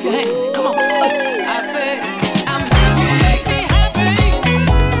time. Clap your hands. Come on. I said I'm happy. Make me happy.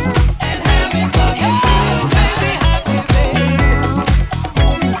 And happy for you. Make me happy, baby.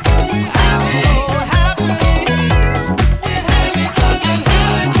 I'm so happy. And happy for you.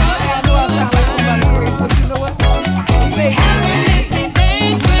 I know I sound like somebody crazy, but you know what? Say happy makes me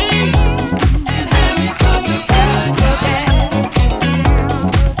dancing. And happy for the good together.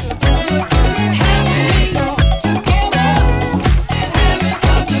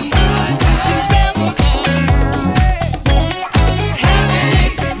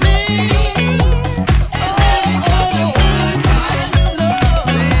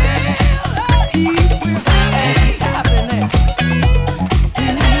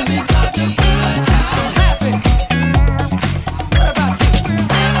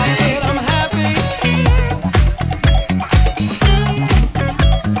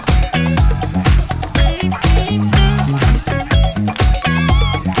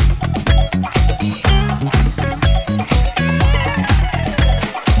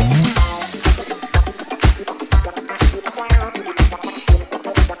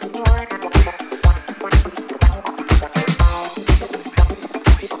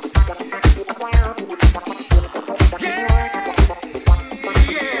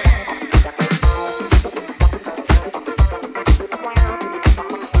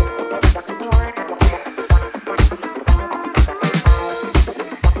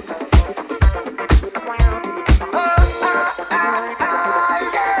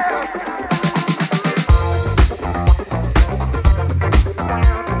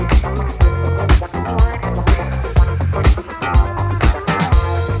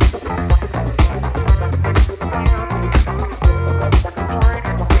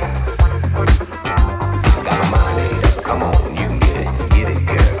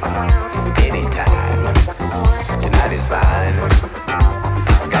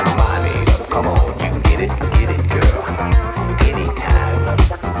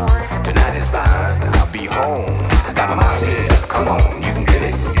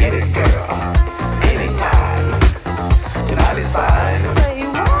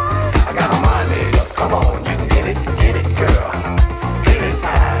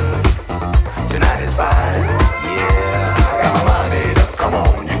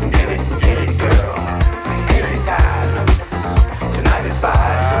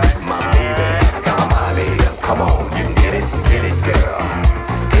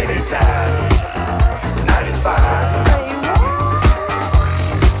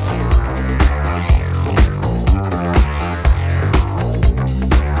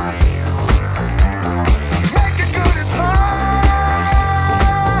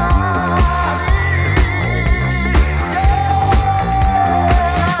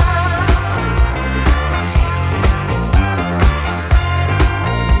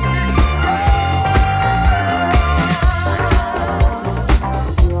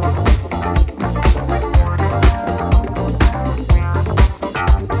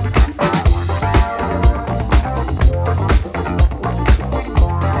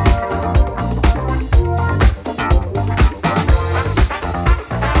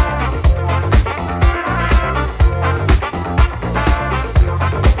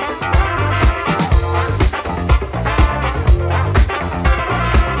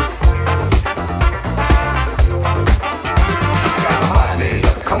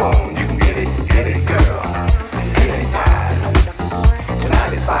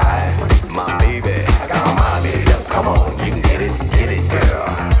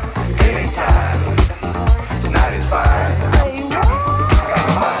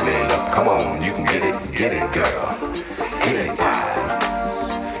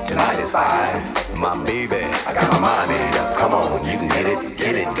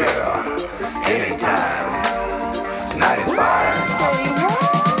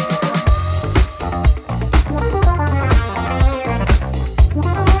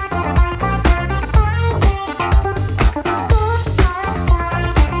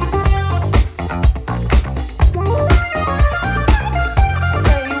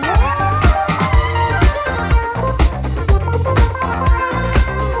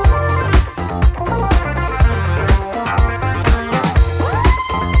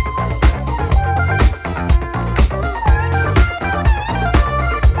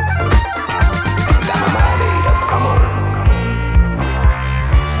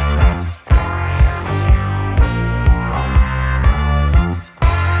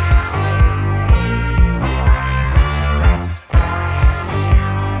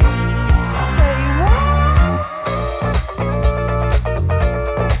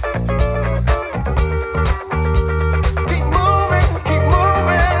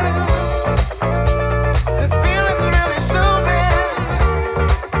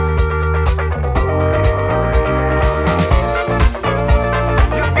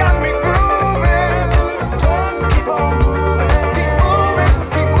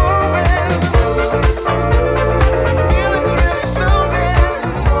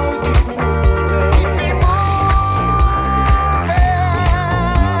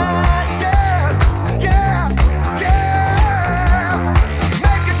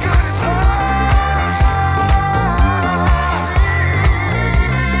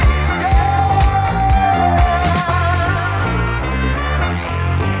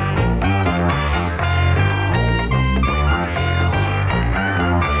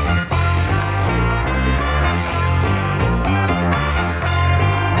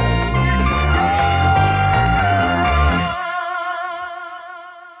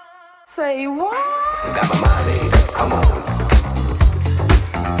 Say what? Got my mind made up, come on.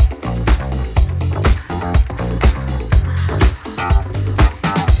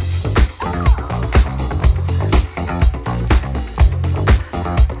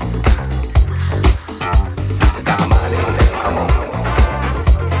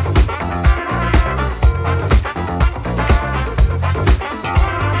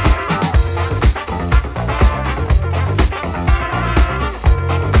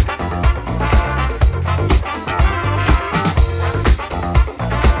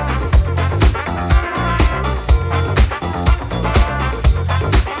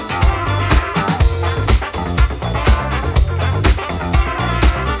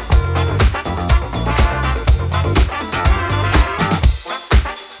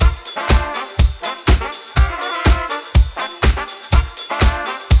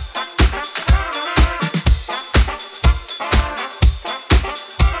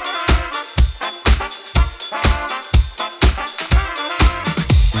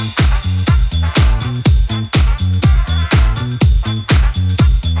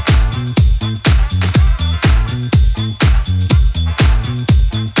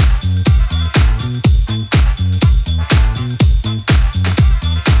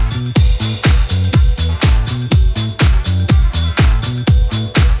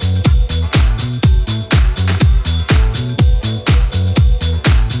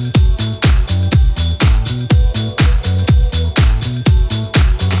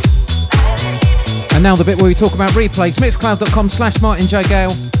 And now the bit where we talk about replays, mixcloud.com/Martin J.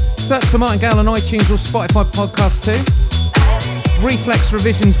 Gale. Search for Martin Gale on iTunes or Spotify podcast too. Reflex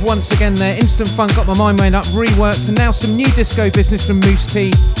revisions once again there. Instant Fun, Got My Mind Made Up, reworked, and now some new disco business from Moose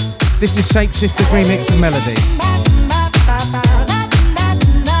T. This is Shapeshifters remix of Melody.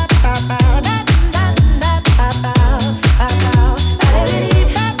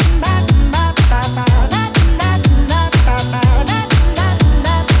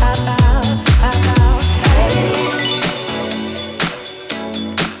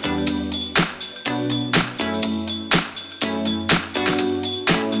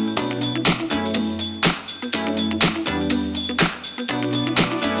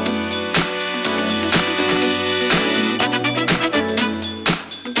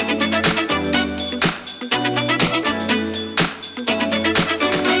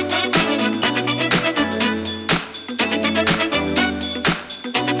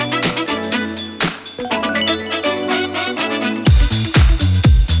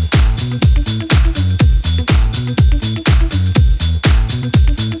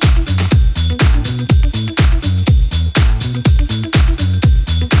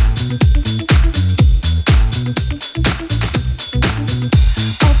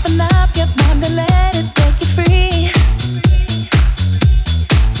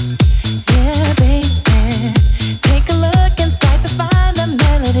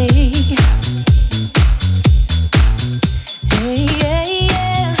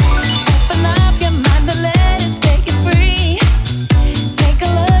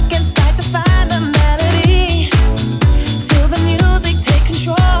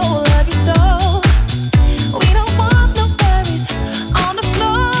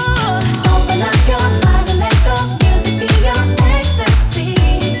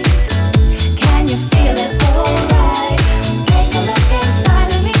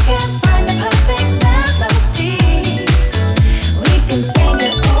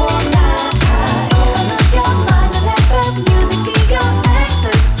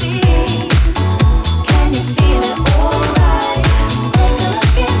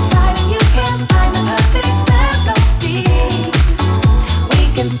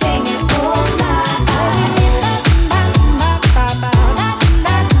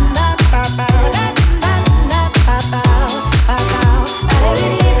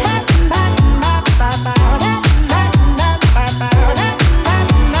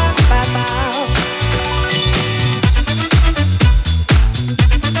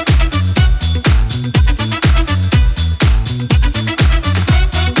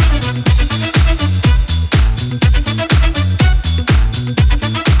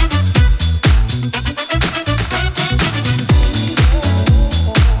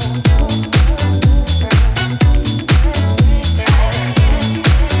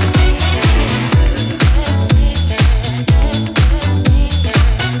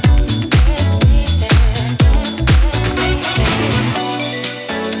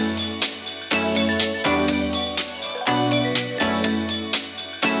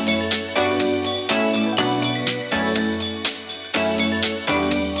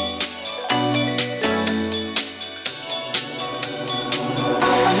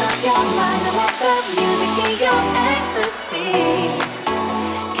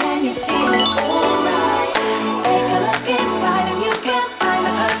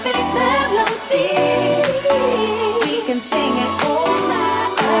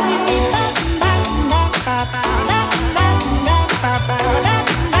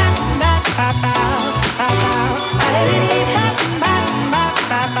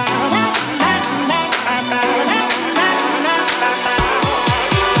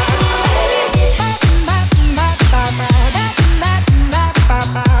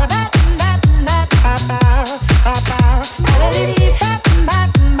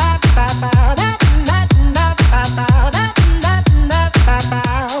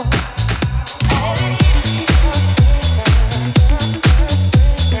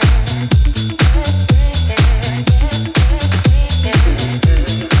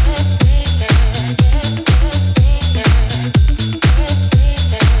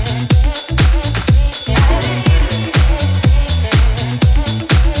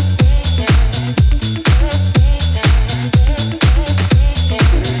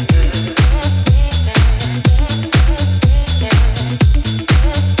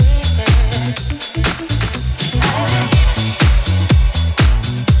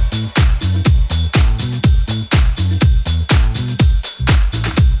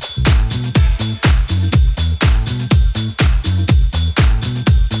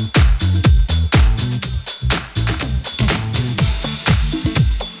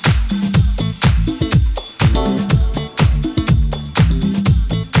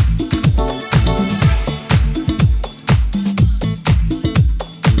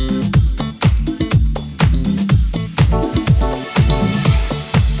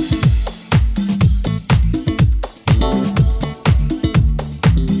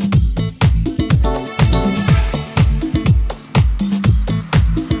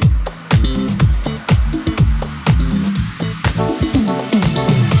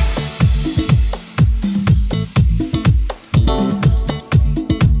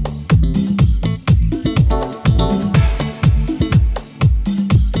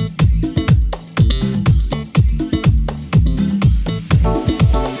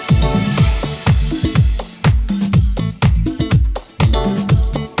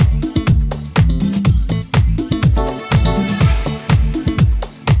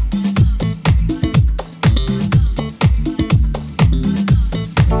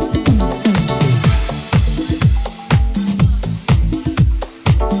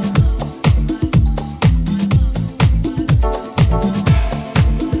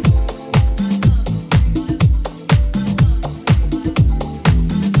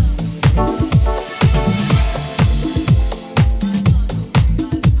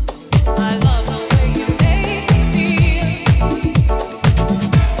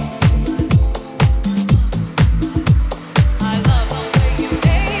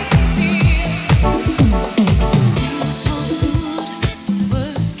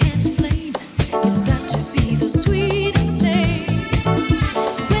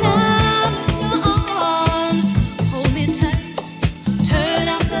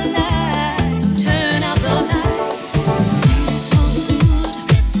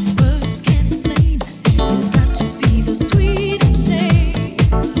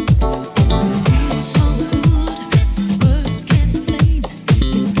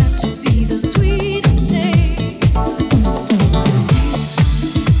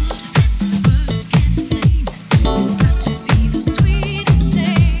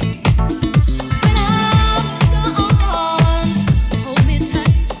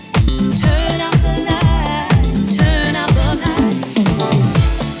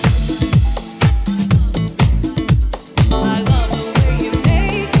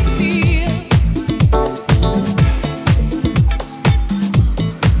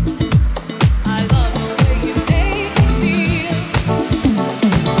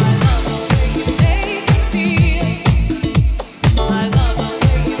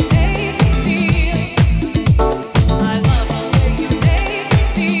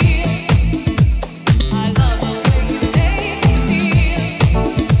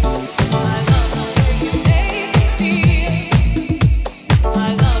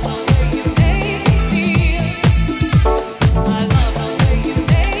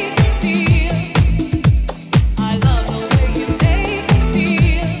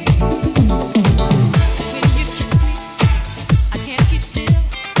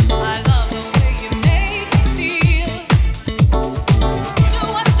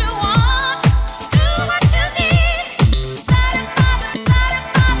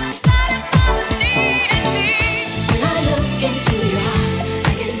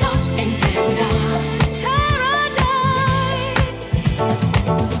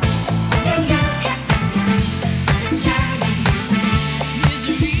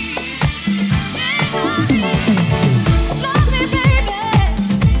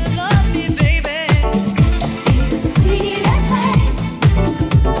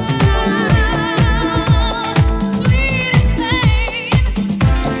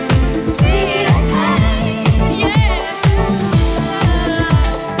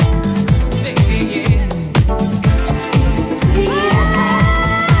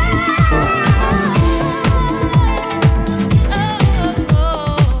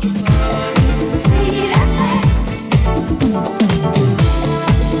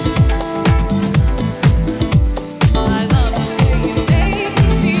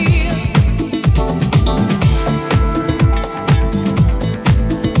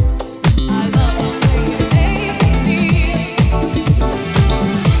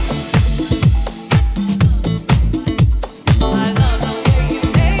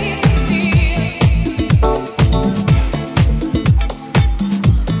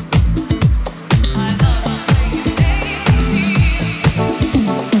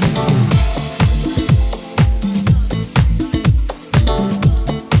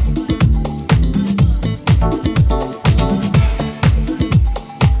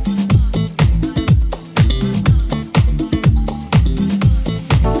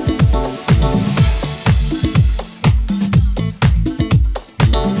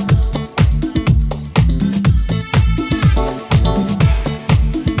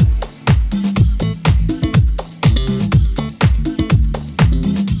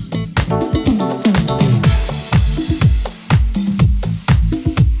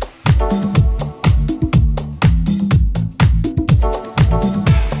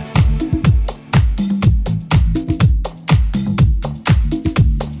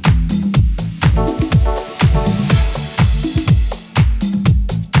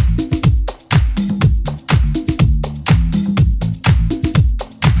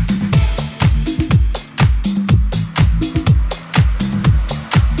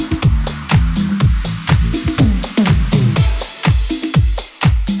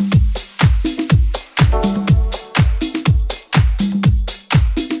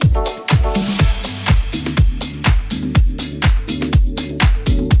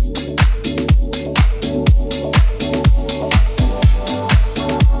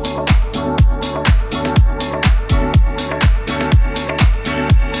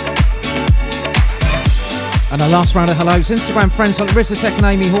 And a last round of hellos. Instagram friends like Larissa Tech and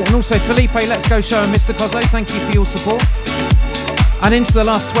Amy Horton. Also Felipe, Let's Go Show and Mr. Cosmo. Thank you for your support. And into the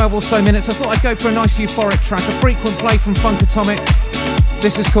last 12 or so minutes, I thought I'd go for a nice euphoric track, a frequent play from Funk Atomic.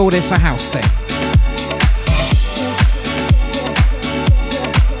 This is called It's a House Thing.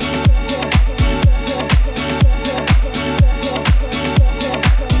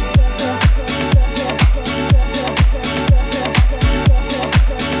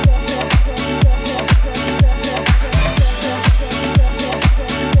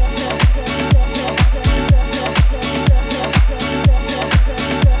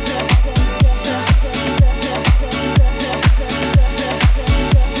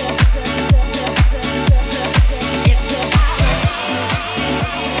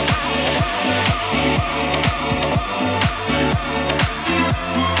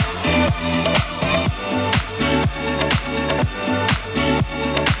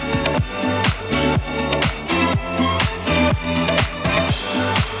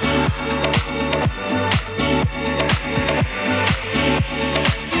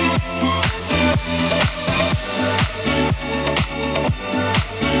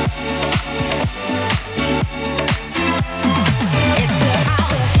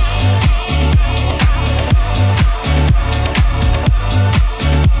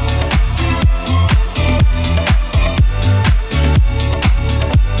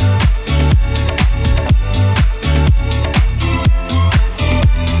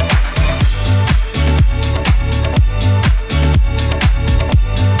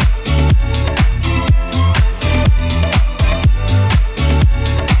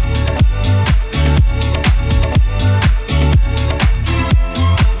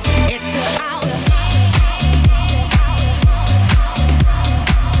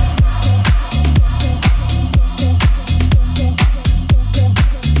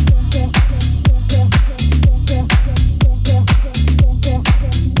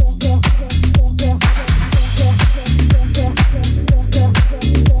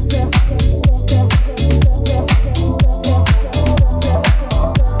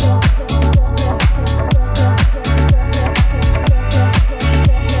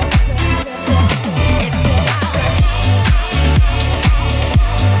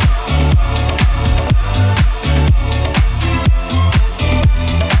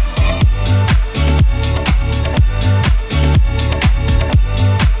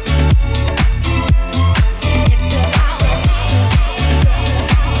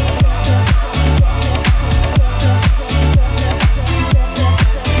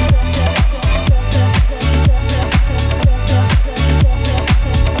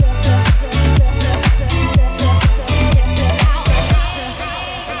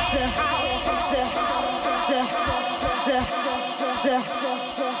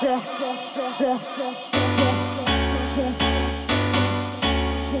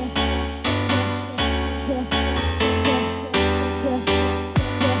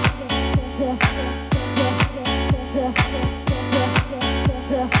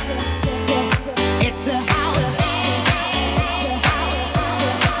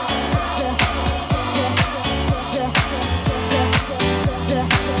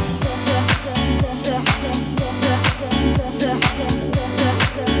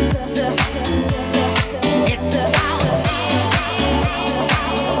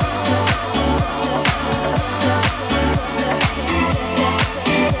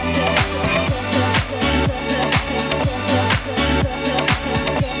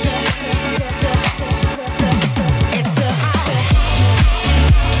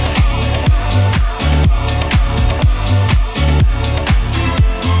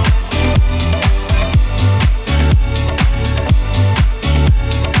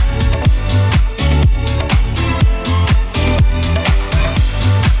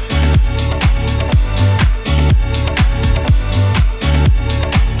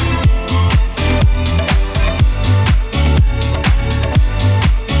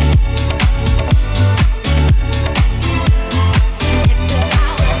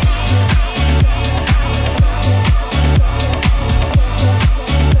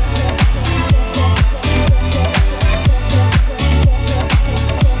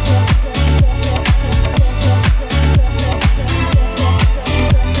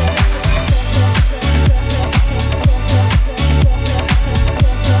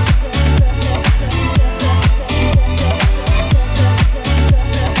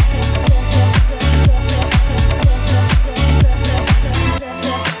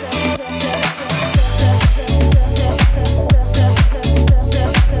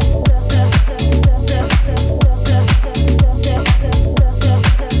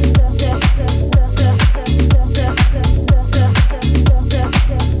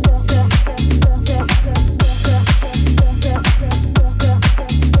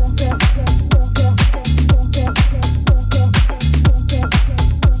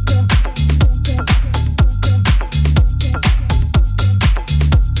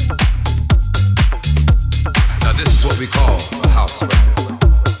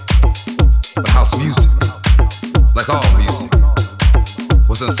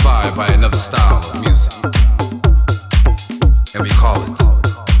 inspired by another style of music, and we call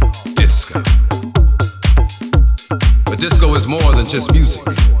it disco. But disco is more than just music.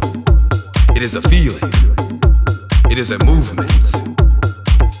 It is a feeling. It is a movement.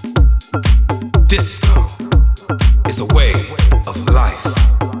 Disco is a way of life.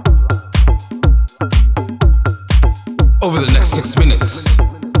 Over the next 6 minutes,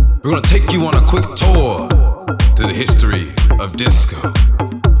 we're gonna take you on a quick tour to the history of disco.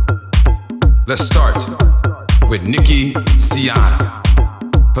 Let's start with Nicky Siano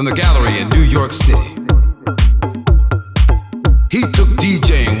from the Gallery in New York City. He took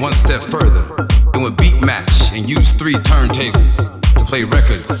DJing one step further and would beat match and use 3 turntables to play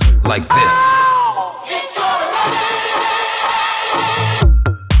records like this.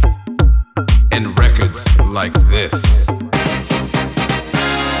 And records like this.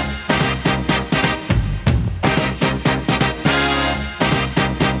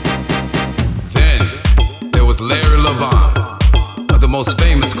 Then there was Larry Levon of the most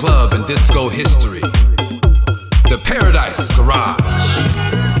famous club in disco history, the Paradise Garage.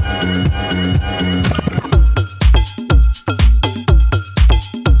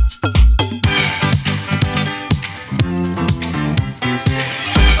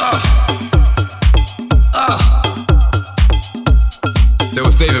 There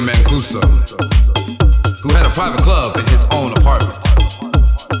was David Mancuso, who had a private club in his own apartment.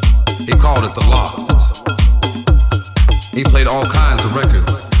 He called it The Loft. He played all kinds of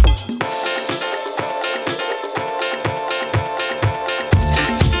records.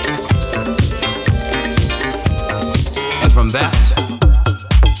 And from that,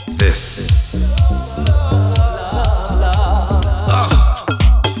 this.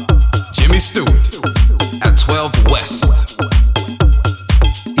 Jimmy Stewart at 12 West.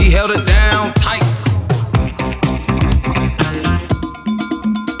 He held it down tight.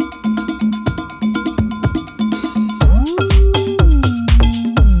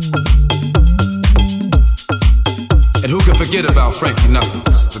 And who can forget about Frankie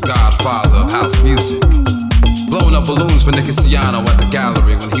Knuckles, the godfather of house music, blowing up balloons for Nicky Siano at the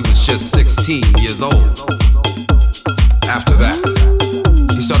Gallery when he was just 16 years old. After that,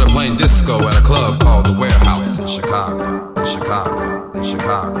 he started playing disco at a club called The Warehouse in Chicago.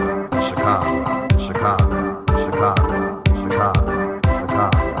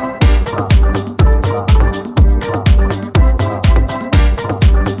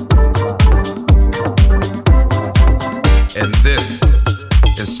 And this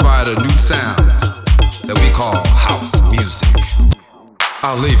inspired a new sound that we call house music.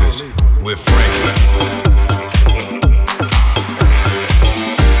 I'll leave it with Frankie.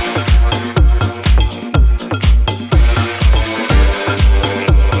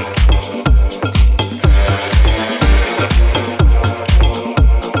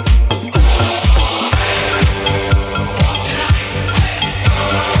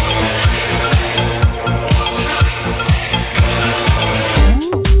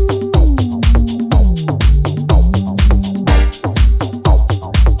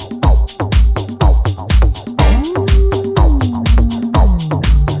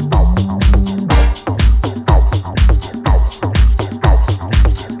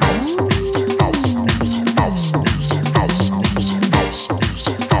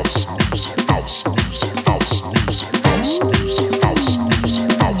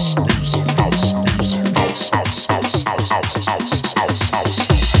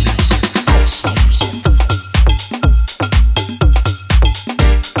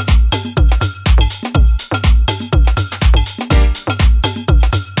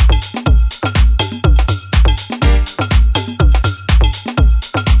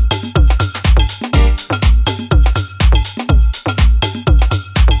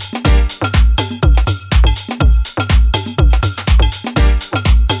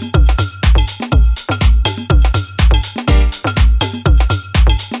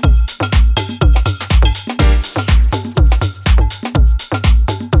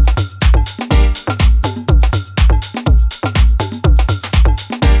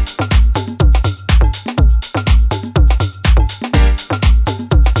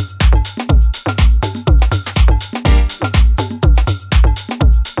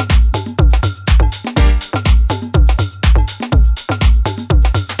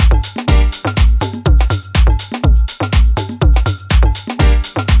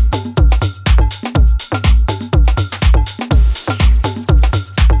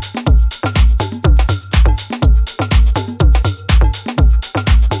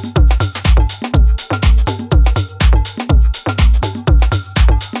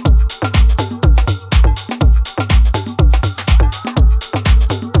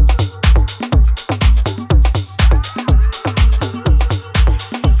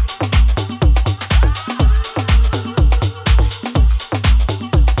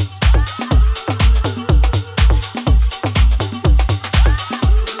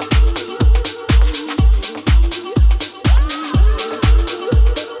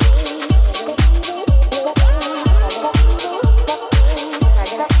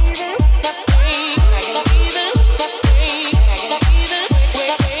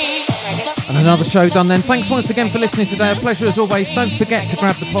 Another show done then. Thanks once again for listening today. A pleasure as always. Don't forget to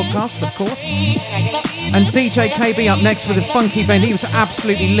grab the podcast, of course. And DJ KB up next with a funky bend. He was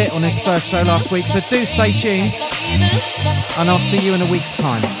absolutely lit on his first show last week, so do stay tuned. And I'll see you in a week's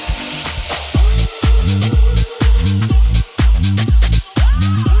time.